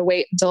 we wanted to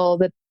wait until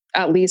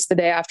at least the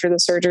day after the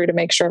surgery to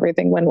make sure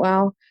everything went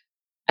well.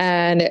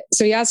 And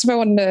so he asked if I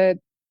wanted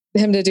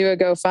him to do a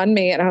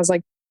GoFundMe. And I was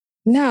like,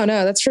 no,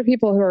 that's for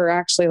people who are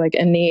actually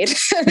in need.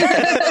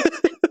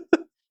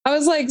 I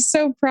was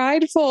so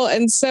prideful.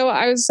 And so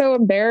I was so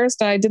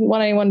embarrassed. And I didn't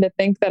want anyone to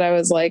think that I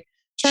was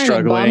trying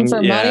to bum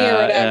for money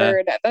or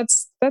whatever. Yeah.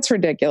 That's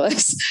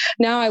ridiculous.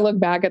 Now I look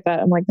back at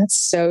that, I'm like, that's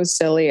so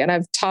silly. And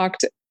I've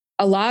talked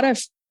a lot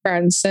of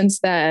friends since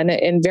then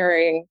in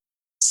varying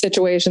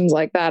situations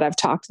like that. I've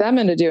talked them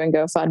into doing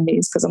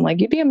GoFundMes because I'm like,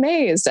 you'd be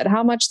amazed at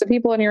how much the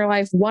people in your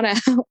life want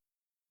to help.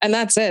 And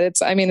that's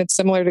it. It's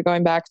similar to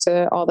going back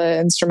to all the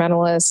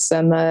instrumentalists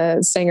and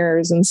the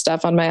singers and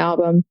stuff on my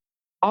album.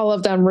 All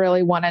of them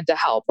really wanted to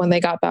help when they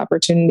got the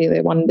opportunity.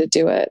 They wanted to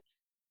do it.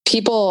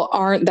 People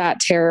aren't that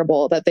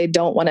terrible that they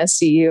don't want to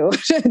see you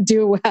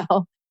do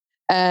well.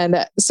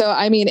 And so,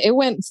 it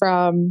went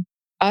from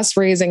us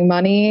raising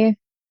money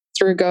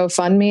through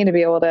GoFundMe to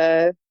be able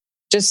to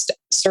just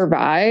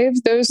survive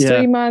those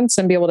 3 months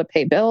and be able to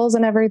pay bills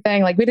and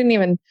everything. We didn't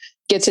even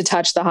get to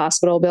touch the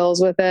hospital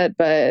bills with it,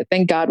 but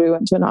thank God we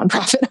went to a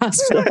nonprofit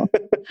hospital.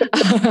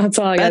 That's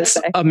all I got to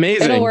say.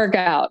 Amazing. It'll work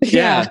out.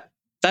 Yeah.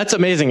 That's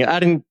amazing. I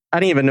didn't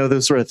even know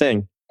this were a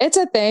thing. It's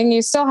a thing.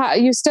 You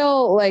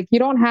you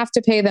don't have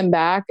to pay them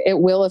back. It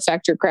will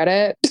affect your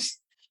credit.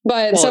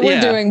 But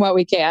we're doing what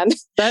we can.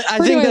 I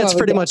think that's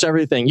pretty much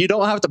everything. You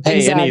don't have to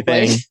pay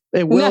anything.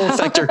 It will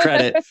affect your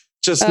credit.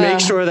 Just make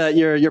sure that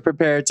you're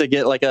prepared to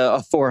get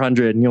a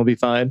 400 and you'll be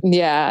fine.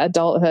 Yeah,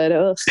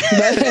 adulthood.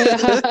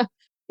 But,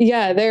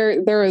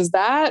 there was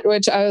that,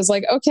 which I was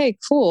like, okay,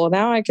 cool.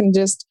 Now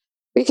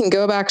we can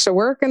go back to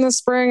work in the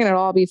spring and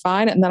it'll all be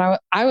fine. And then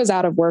I was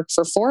out of work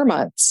for 4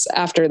 months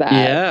after that.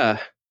 Yeah.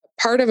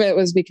 Part of it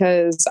was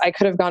because I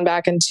could have gone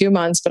back in 2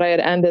 months, but I had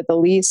ended the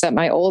lease at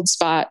my old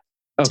spot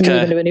to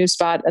move into a new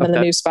spot. And then the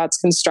new spot's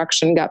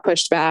construction got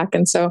pushed back.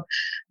 And so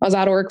I was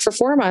out of work for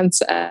 4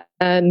 months.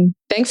 And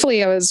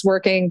thankfully I was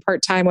working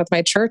part-time with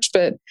my church,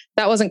 but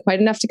that wasn't quite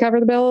enough to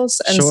cover the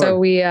bills. And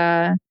so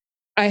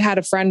I had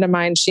a friend of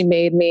mine, she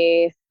made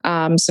me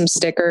some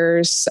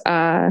stickers,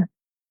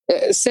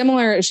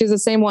 similar. She's the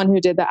same one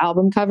who did the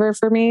album cover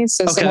for me.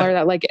 So similar,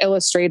 that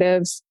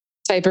illustrative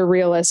type of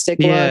realistic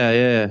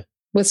look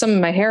with some of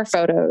my hair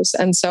photos.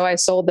 And so I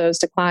sold those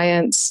to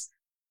clients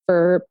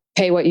for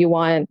pay what you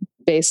want.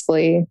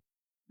 Basically,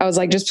 I was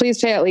like, just please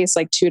pay at least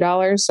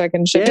 $2 so I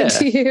can ship it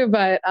to you.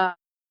 But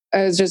it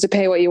was just a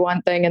pay what you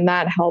want thing. And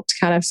that helped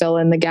kind of fill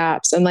in the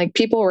gaps. And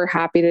people were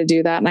happy to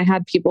do that. And I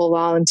had people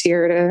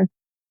volunteer to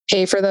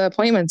pay for the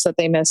appointments that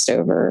they missed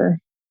over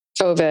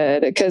COVID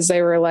because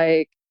they were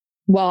like,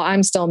 well,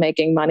 I'm still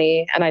making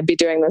money and I'd be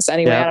doing this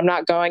anyway. And I'm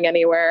not going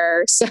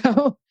anywhere.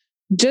 So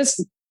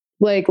just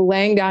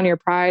laying down your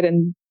pride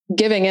and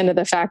giving into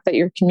the fact that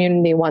your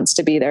community wants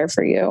to be there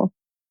for you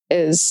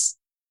is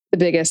the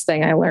biggest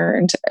thing I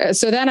learned.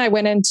 So then I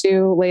went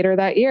into later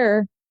that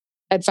year,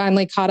 I'd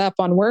finally caught up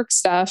on work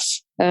stuff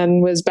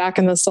and was back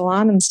in the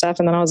salon and stuff.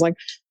 And then I was like,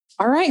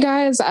 all right,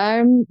 guys,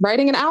 I'm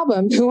writing an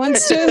album. Who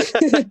wants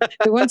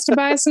to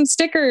buy some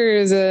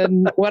stickers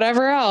and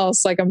whatever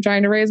else? I'm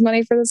trying to raise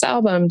money for this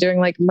album,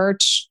 doing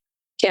merch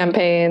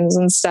campaigns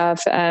and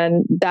stuff.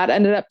 And that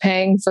ended up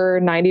paying for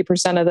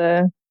 90% of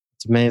the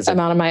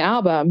amount of my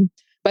album.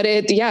 But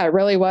it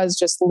really was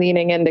just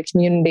leaning into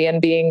community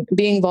and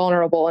being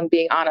vulnerable and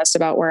being honest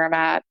about where I'm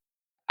at.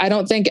 I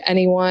don't think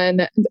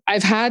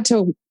I've had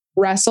to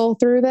wrestle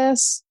through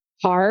this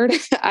hard.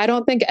 I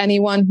don't think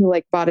anyone who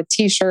bought a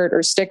t-shirt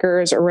or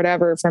stickers or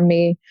whatever from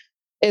me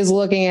is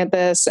looking at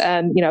this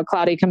and,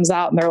 Cloudy comes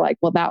out and they're like,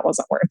 well, that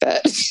wasn't worth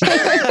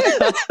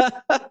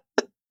it.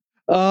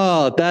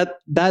 Oh, that's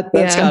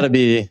Yeah. got to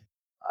be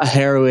a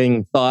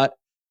harrowing thought.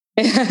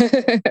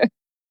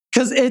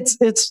 Because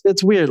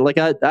it's weird. Like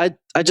I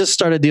just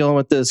started dealing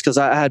with this because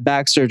I had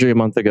back surgery a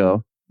month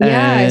ago.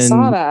 Yeah, I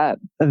saw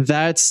And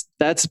that.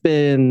 that's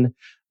been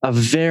a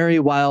very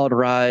wild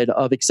ride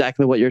of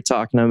exactly what you're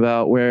talking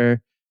about,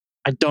 where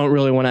I don't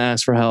really want to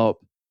ask for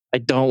help. I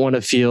don't want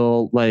to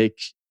feel like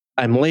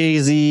I'm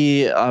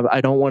lazy.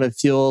 I don't want to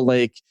feel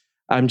like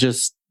I'm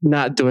just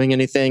not doing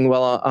anything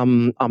while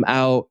I'm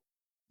out.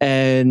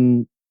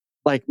 And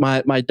like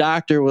my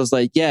doctor was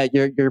like, yeah,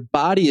 your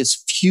body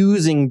is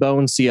fusing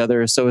bones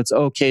together, so it's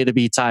okay to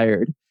be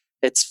tired.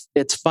 It's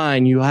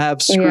fine. You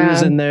have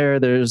screws in there.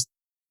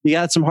 You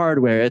got some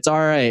hardware. It's all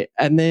right.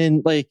 And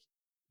then like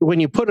when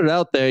you put it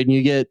out there and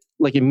you get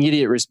like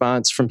immediate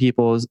response from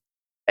people,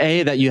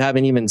 that you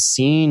haven't even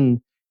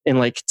seen in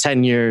like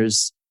 10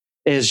 years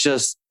is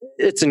just,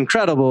 it's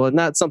incredible. And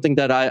that's something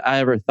that I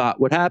ever thought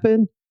would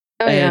happen.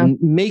 Oh,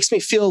 and makes me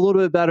feel a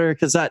little bit better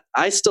because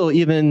I still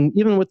even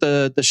with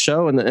the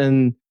show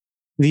and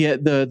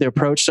the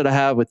approach that I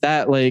have with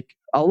that, like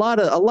a lot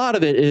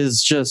of it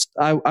is just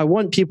I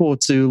want people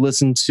to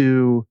listen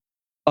to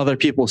other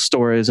people's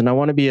stories and I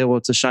want to be able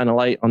to shine a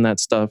light on that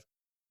stuff.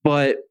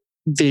 But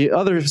the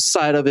other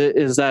side of it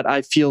is that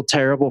I feel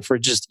terrible for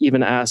just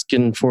even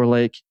asking for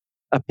like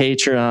a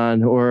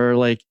Patreon or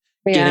like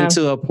getting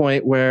to a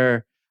point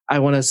where I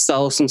want to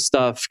sell some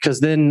stuff, because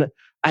then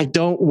I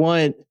don't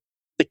want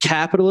the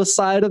capitalist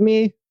side of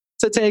me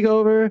to take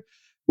over,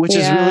 which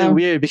is really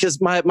weird because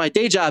my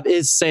day job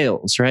is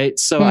sales, right?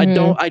 So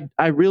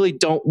I really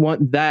don't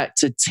want that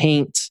to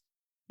taint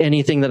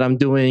anything that I'm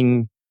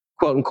doing,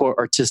 quote unquote,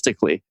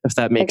 artistically, if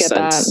that makes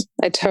sense.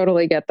 I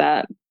totally get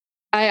that.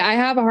 I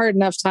have a hard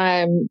enough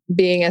time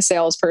being a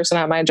salesperson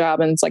at my job,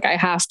 and it's like I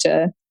have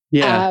to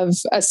have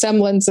a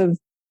semblance of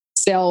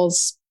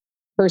sales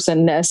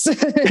personness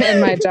in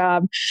my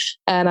job,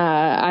 and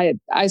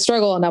I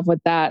struggle enough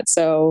with that.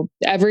 So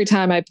every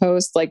time I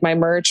post like my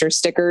merch or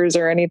stickers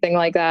or anything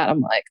like that, I'm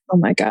like, oh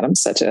my god, I'm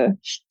such a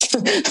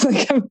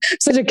I'm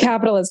such a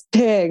capitalist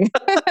pig.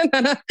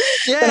 Then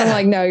I'm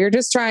like, no, you're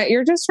just trying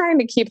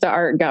to keep the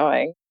art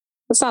going.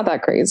 It's not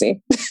that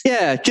crazy.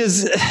 Yeah,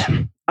 because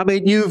I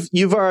mean,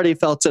 you've already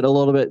felt it a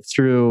little bit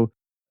through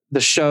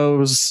the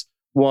shows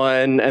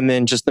one, and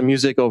then just the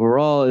music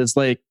overall is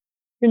like,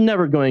 you're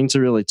never going to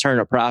really turn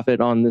a profit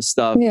on this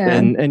stuff.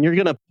 And you're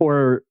going to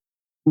pour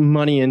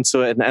money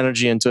into it and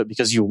energy into it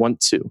because you want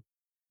to.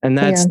 And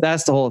that's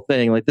the whole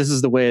thing. Like, this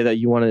is the way that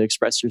you want to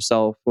express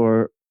yourself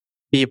or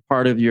be a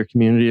part of your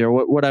community or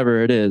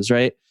whatever it is.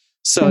 Right.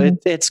 So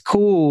it's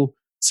cool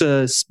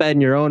to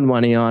spend your own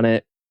money on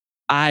it.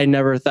 I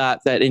never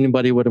thought that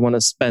anybody would want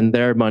to spend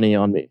their money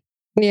on me.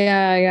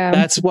 Yeah.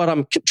 That's what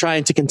I'm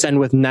trying to contend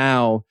with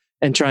now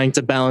and trying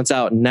to balance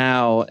out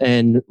now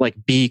and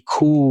like be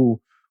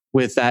cool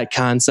with that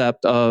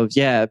concept of,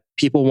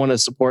 people want to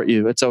support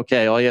you. It's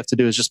okay. All you have to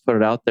do is just put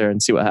it out there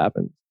and see what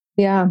happens.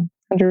 Yeah,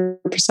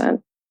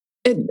 100%.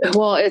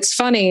 It's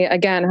funny,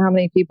 again, how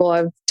many people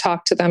I've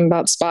talked to them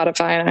about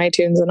Spotify and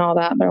iTunes and all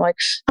that. And they're like,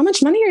 how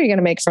much money are you going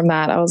to make from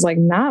that? I was like,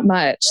 not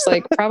much,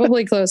 like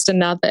probably close to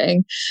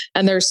nothing.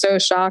 And they're so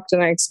shocked.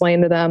 And I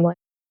explained to them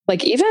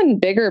like even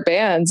bigger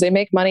bands, they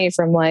make money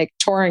from like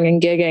touring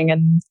and gigging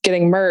and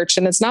getting merch.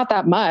 And it's not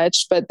that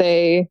much, but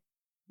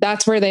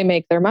that's where they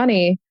make their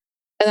money.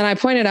 And then I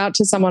pointed out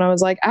to someone, I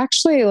was like,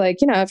 actually, like,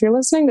 if you're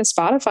listening to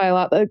Spotify a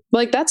lot,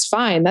 like that's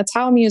fine. That's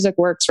how music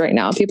works right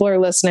now. People are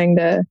listening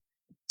to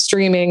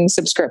streaming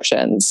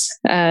subscriptions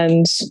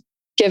and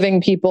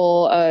giving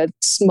people a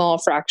small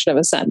fraction of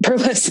a cent per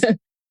listen.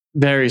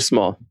 Very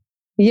small.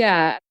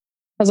 Yeah. I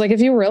was like, if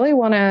you really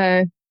want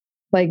to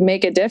like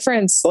make a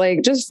difference,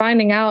 like just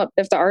finding out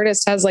if the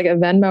artist has like a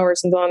Venmo or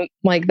something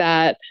like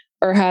that,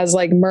 or has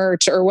like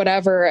merch or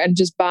whatever, and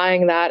just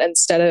buying that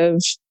instead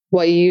of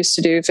what you used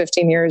to do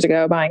 15 years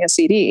ago, buying a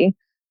CD,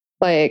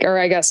 like, or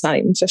I guess not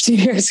even 15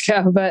 years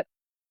ago, but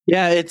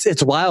yeah,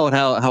 it's wild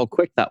how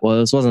quick that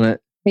was, wasn't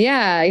it?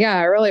 Yeah,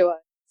 it really was.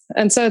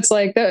 And so it's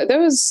like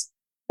those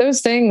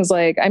things,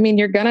 like, I mean,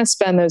 you're going to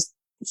spend those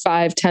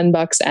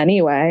 $5-10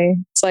 anyway.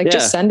 It's like,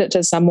 just send it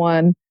to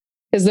someone,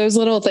 because those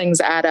little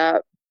things add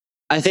up.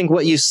 I think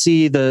what you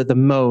see the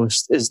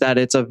most is that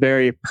it's a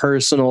very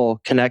personal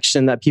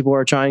connection that people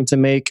are trying to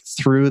make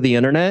through the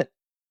internet,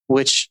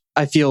 which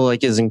I feel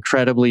like is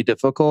incredibly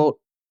difficult.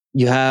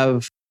 You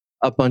have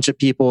a bunch of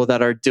people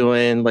that are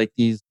doing like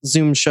these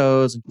Zoom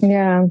shows.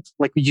 Yeah.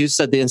 Like you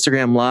said, the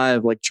Instagram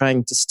Live, like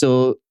trying to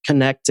still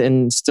connect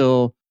and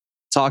still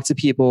talk to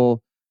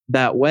people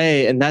that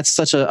way. And that's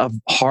such a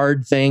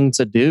hard thing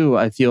to do,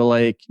 I feel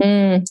like.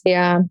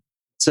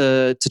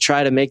 To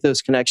try to make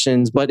those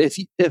connections. But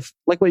if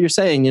like what you're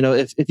saying,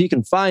 if you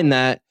can find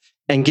that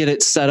and get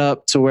it set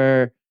up to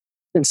where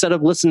instead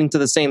of listening to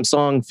the same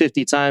song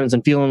 50 times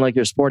and feeling like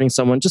you're supporting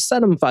someone, just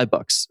send them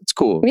 $5. It's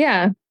cool.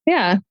 Yeah.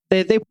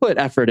 They put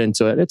effort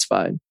into it. It's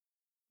fine.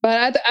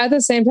 But at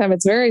the same time,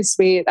 it's very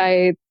sweet.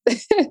 My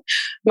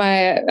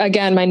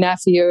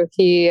nephew,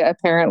 he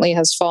apparently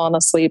has fallen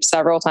asleep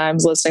several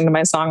times listening to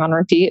my song on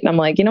repeat. And I'm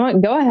like, you know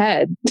what? Go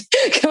ahead.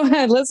 Go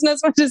ahead. Listen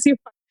as much as you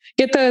want.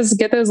 Get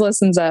those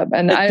listens up.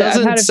 And it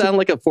doesn't sound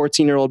like a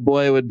 14-year-old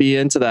boy would be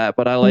into that,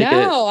 but I like it.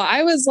 No,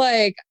 I was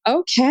like,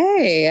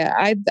 okay,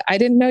 I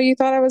didn't know you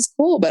thought I was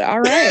cool, but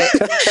all right.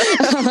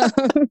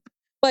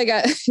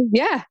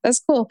 Yeah,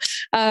 that's cool.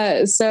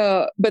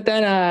 But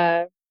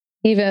then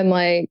even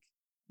like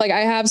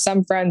I have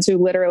some friends who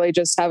literally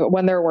just have it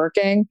when they're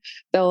working,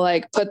 they'll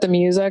like put the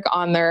music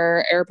on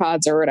their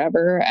AirPods or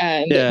whatever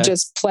and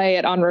just play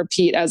it on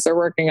repeat as they're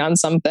working on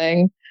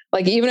something.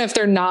 Like, even if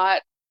they're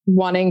not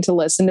wanting to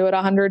listen to it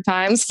 100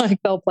 times, like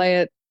they'll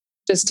play it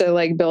just to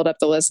like build up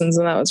the listens.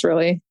 And that was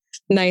really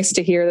nice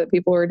to hear that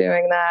people were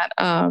doing that.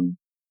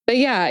 But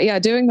yeah,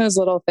 doing those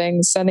little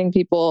things, sending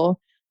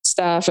people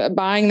stuff,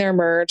 buying their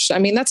merch. I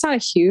mean, that's not a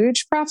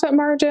huge profit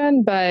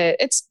margin, but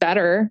it's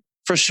better.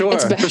 For sure.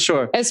 For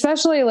sure.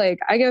 Especially like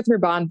I go through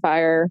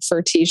Bonfire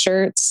for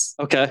t-shirts.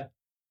 Okay.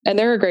 And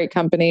they're a great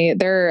company.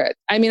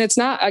 It's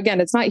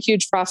not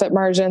huge profit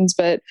margins,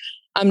 but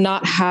I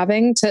don't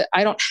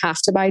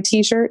have to buy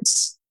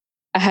t-shirts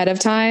ahead of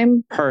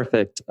time.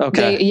 Perfect.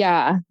 Okay.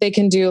 They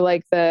can do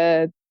like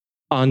the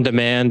on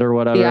demand or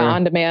whatever. Yeah,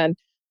 on demand.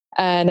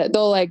 And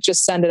they'll like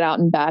just send it out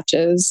in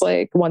batches.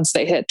 Like once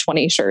they hit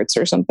 20 shirts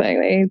or something,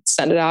 they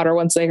send it out, or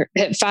once they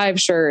hit 5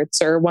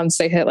 shirts, or once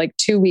they hit like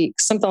 2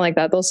 weeks, something like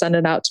that, they'll send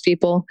it out to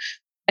people.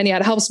 And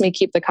it helps me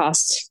keep the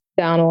costs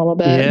down a little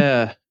bit.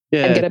 Yeah.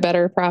 And get a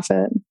better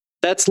profit.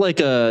 That's like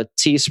a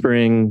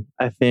Teespring,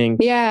 I think.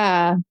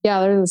 Yeah,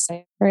 they're the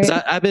same, right?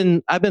 I've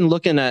been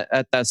looking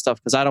at that stuff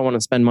because I don't want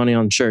to spend money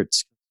on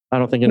shirts. I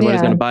don't think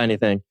anybody's going to buy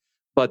anything.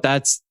 But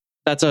that's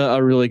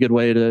a really good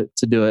way to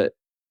do it.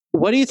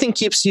 What do you think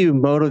keeps you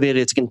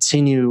motivated to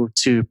continue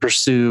to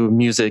pursue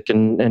music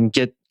and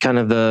get kind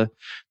of the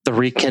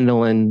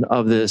rekindling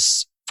of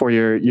this for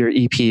your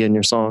EP and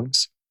your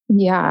songs?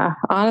 Yeah,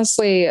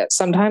 honestly,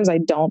 sometimes I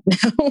don't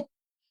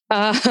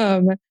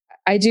know.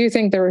 I do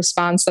think the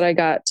response that I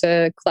got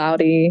to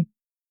Cloudy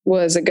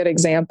was a good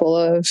example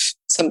of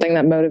something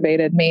that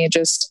motivated me.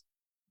 Just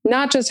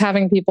not just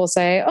having people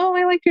say, "Oh,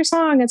 I liked your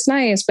song, it's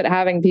nice," but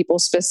having people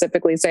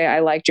specifically say, "I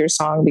liked your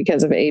song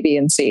because of A, B,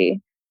 and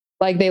C."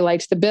 Like they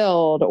liked the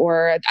build.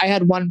 Or I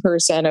had one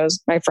person, it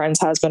was my friend's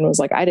husband, was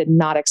like, "I did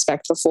not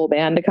expect the full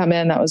band to come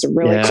in. That was a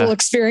really cool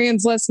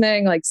experience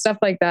listening." Like stuff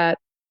like that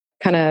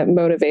kind of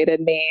motivated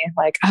me.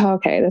 Like, oh,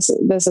 okay, this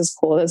is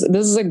cool. This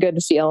is a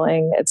good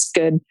feeling. It's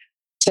good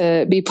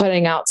to be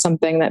putting out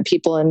something that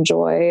people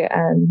enjoy.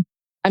 And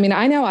I mean,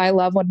 I know I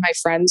love when my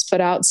friends put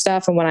out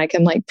stuff and when I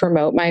can like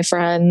promote my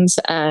friends.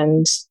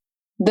 And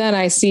then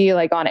I see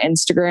like on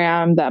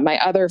Instagram that my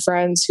other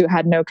friends who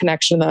had no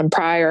connection to them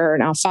prior are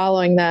now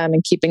following them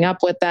and keeping up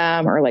with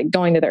them, or like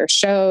going to their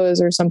shows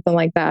or something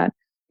like that.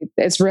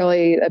 It's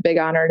really a big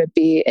honor to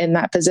be in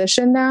that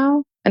position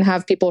now and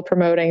have people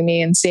promoting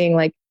me and seeing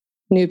like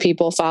new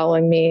people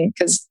following me.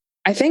 Because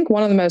I think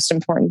one of the most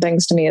important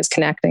things to me is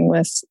connecting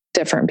with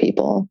different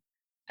people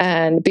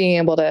and being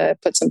able to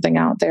put something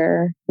out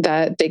there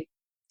that they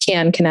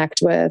can connect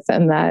with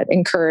and that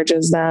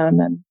encourages them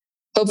and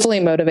hopefully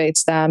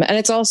motivates them. And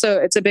it's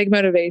a big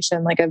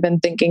motivation. Like I've been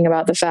thinking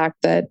about the fact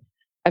that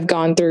I've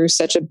gone through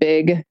such a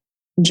big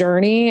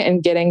journey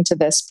and getting to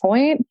this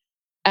point,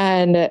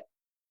 and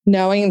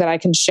knowing that I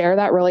can share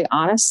that really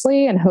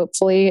honestly, and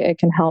hopefully it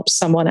can help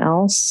someone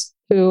else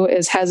who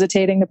is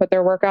hesitating to put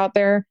their work out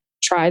there,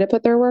 try to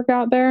put their work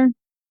out there.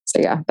 So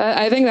yeah,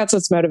 I think that's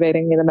what's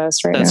motivating me the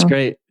most right now. That's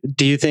great.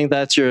 Do you think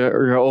that's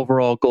your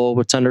overall goal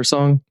with Tender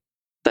Song?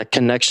 That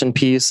connection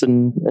piece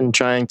and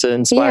trying to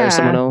inspire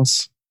someone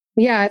else?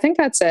 Yeah, I think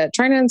that's it.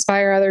 Trying to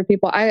inspire other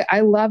people.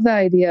 I love the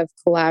idea of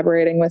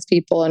collaborating with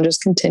people and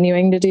just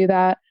continuing to do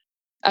that.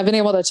 I've been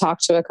able to talk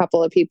to a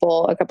couple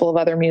of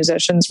other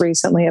musicians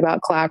recently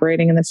about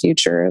collaborating in the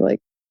future. Like,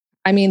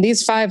 I mean,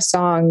 these 5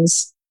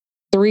 songs,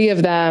 3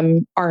 of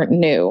them aren't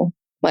new.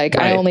 Like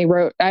right.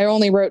 I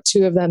only wrote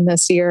 2 of them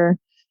this year.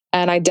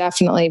 And I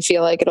definitely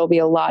feel like it'll be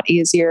a lot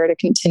easier to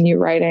continue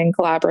writing,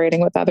 collaborating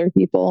with other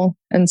people.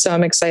 And so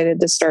I'm excited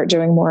to start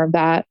doing more of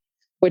that,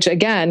 which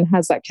again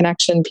has that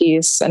connection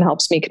piece and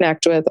helps me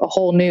connect with a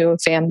whole new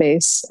fan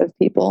base of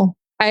people.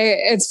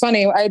 It's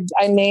funny.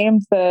 I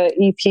named the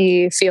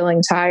EP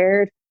Feeling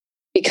Tired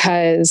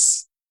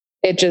because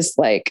it just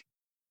like,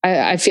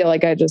 I feel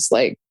like I just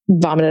like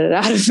vomited it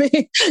out of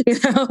me,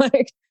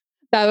 like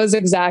that was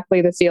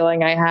exactly the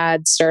feeling I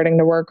had starting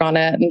to work on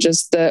it, and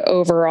just the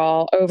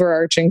overall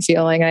overarching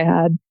feeling I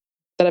had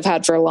that I've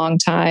had for a long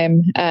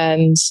time.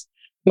 And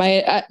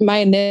my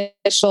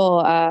initial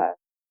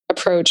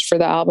approach for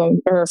the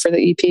album or for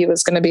the EP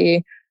was going to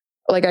be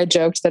like, I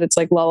joked that it's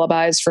like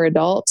lullabies for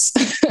adults.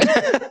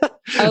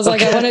 I was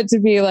like, I want it to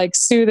be like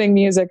soothing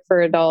music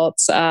for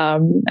adults.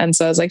 And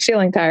so I was like,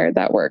 Feeling Tired,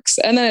 that works.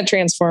 And then it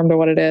transformed to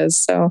what it is.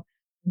 So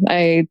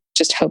I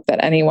just hope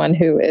that anyone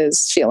who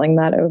is feeling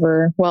that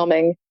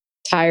overwhelming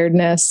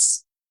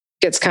tiredness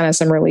gets kind of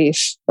some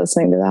relief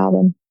listening to the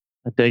album.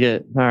 I dig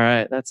it. All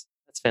right. That's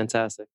fantastic.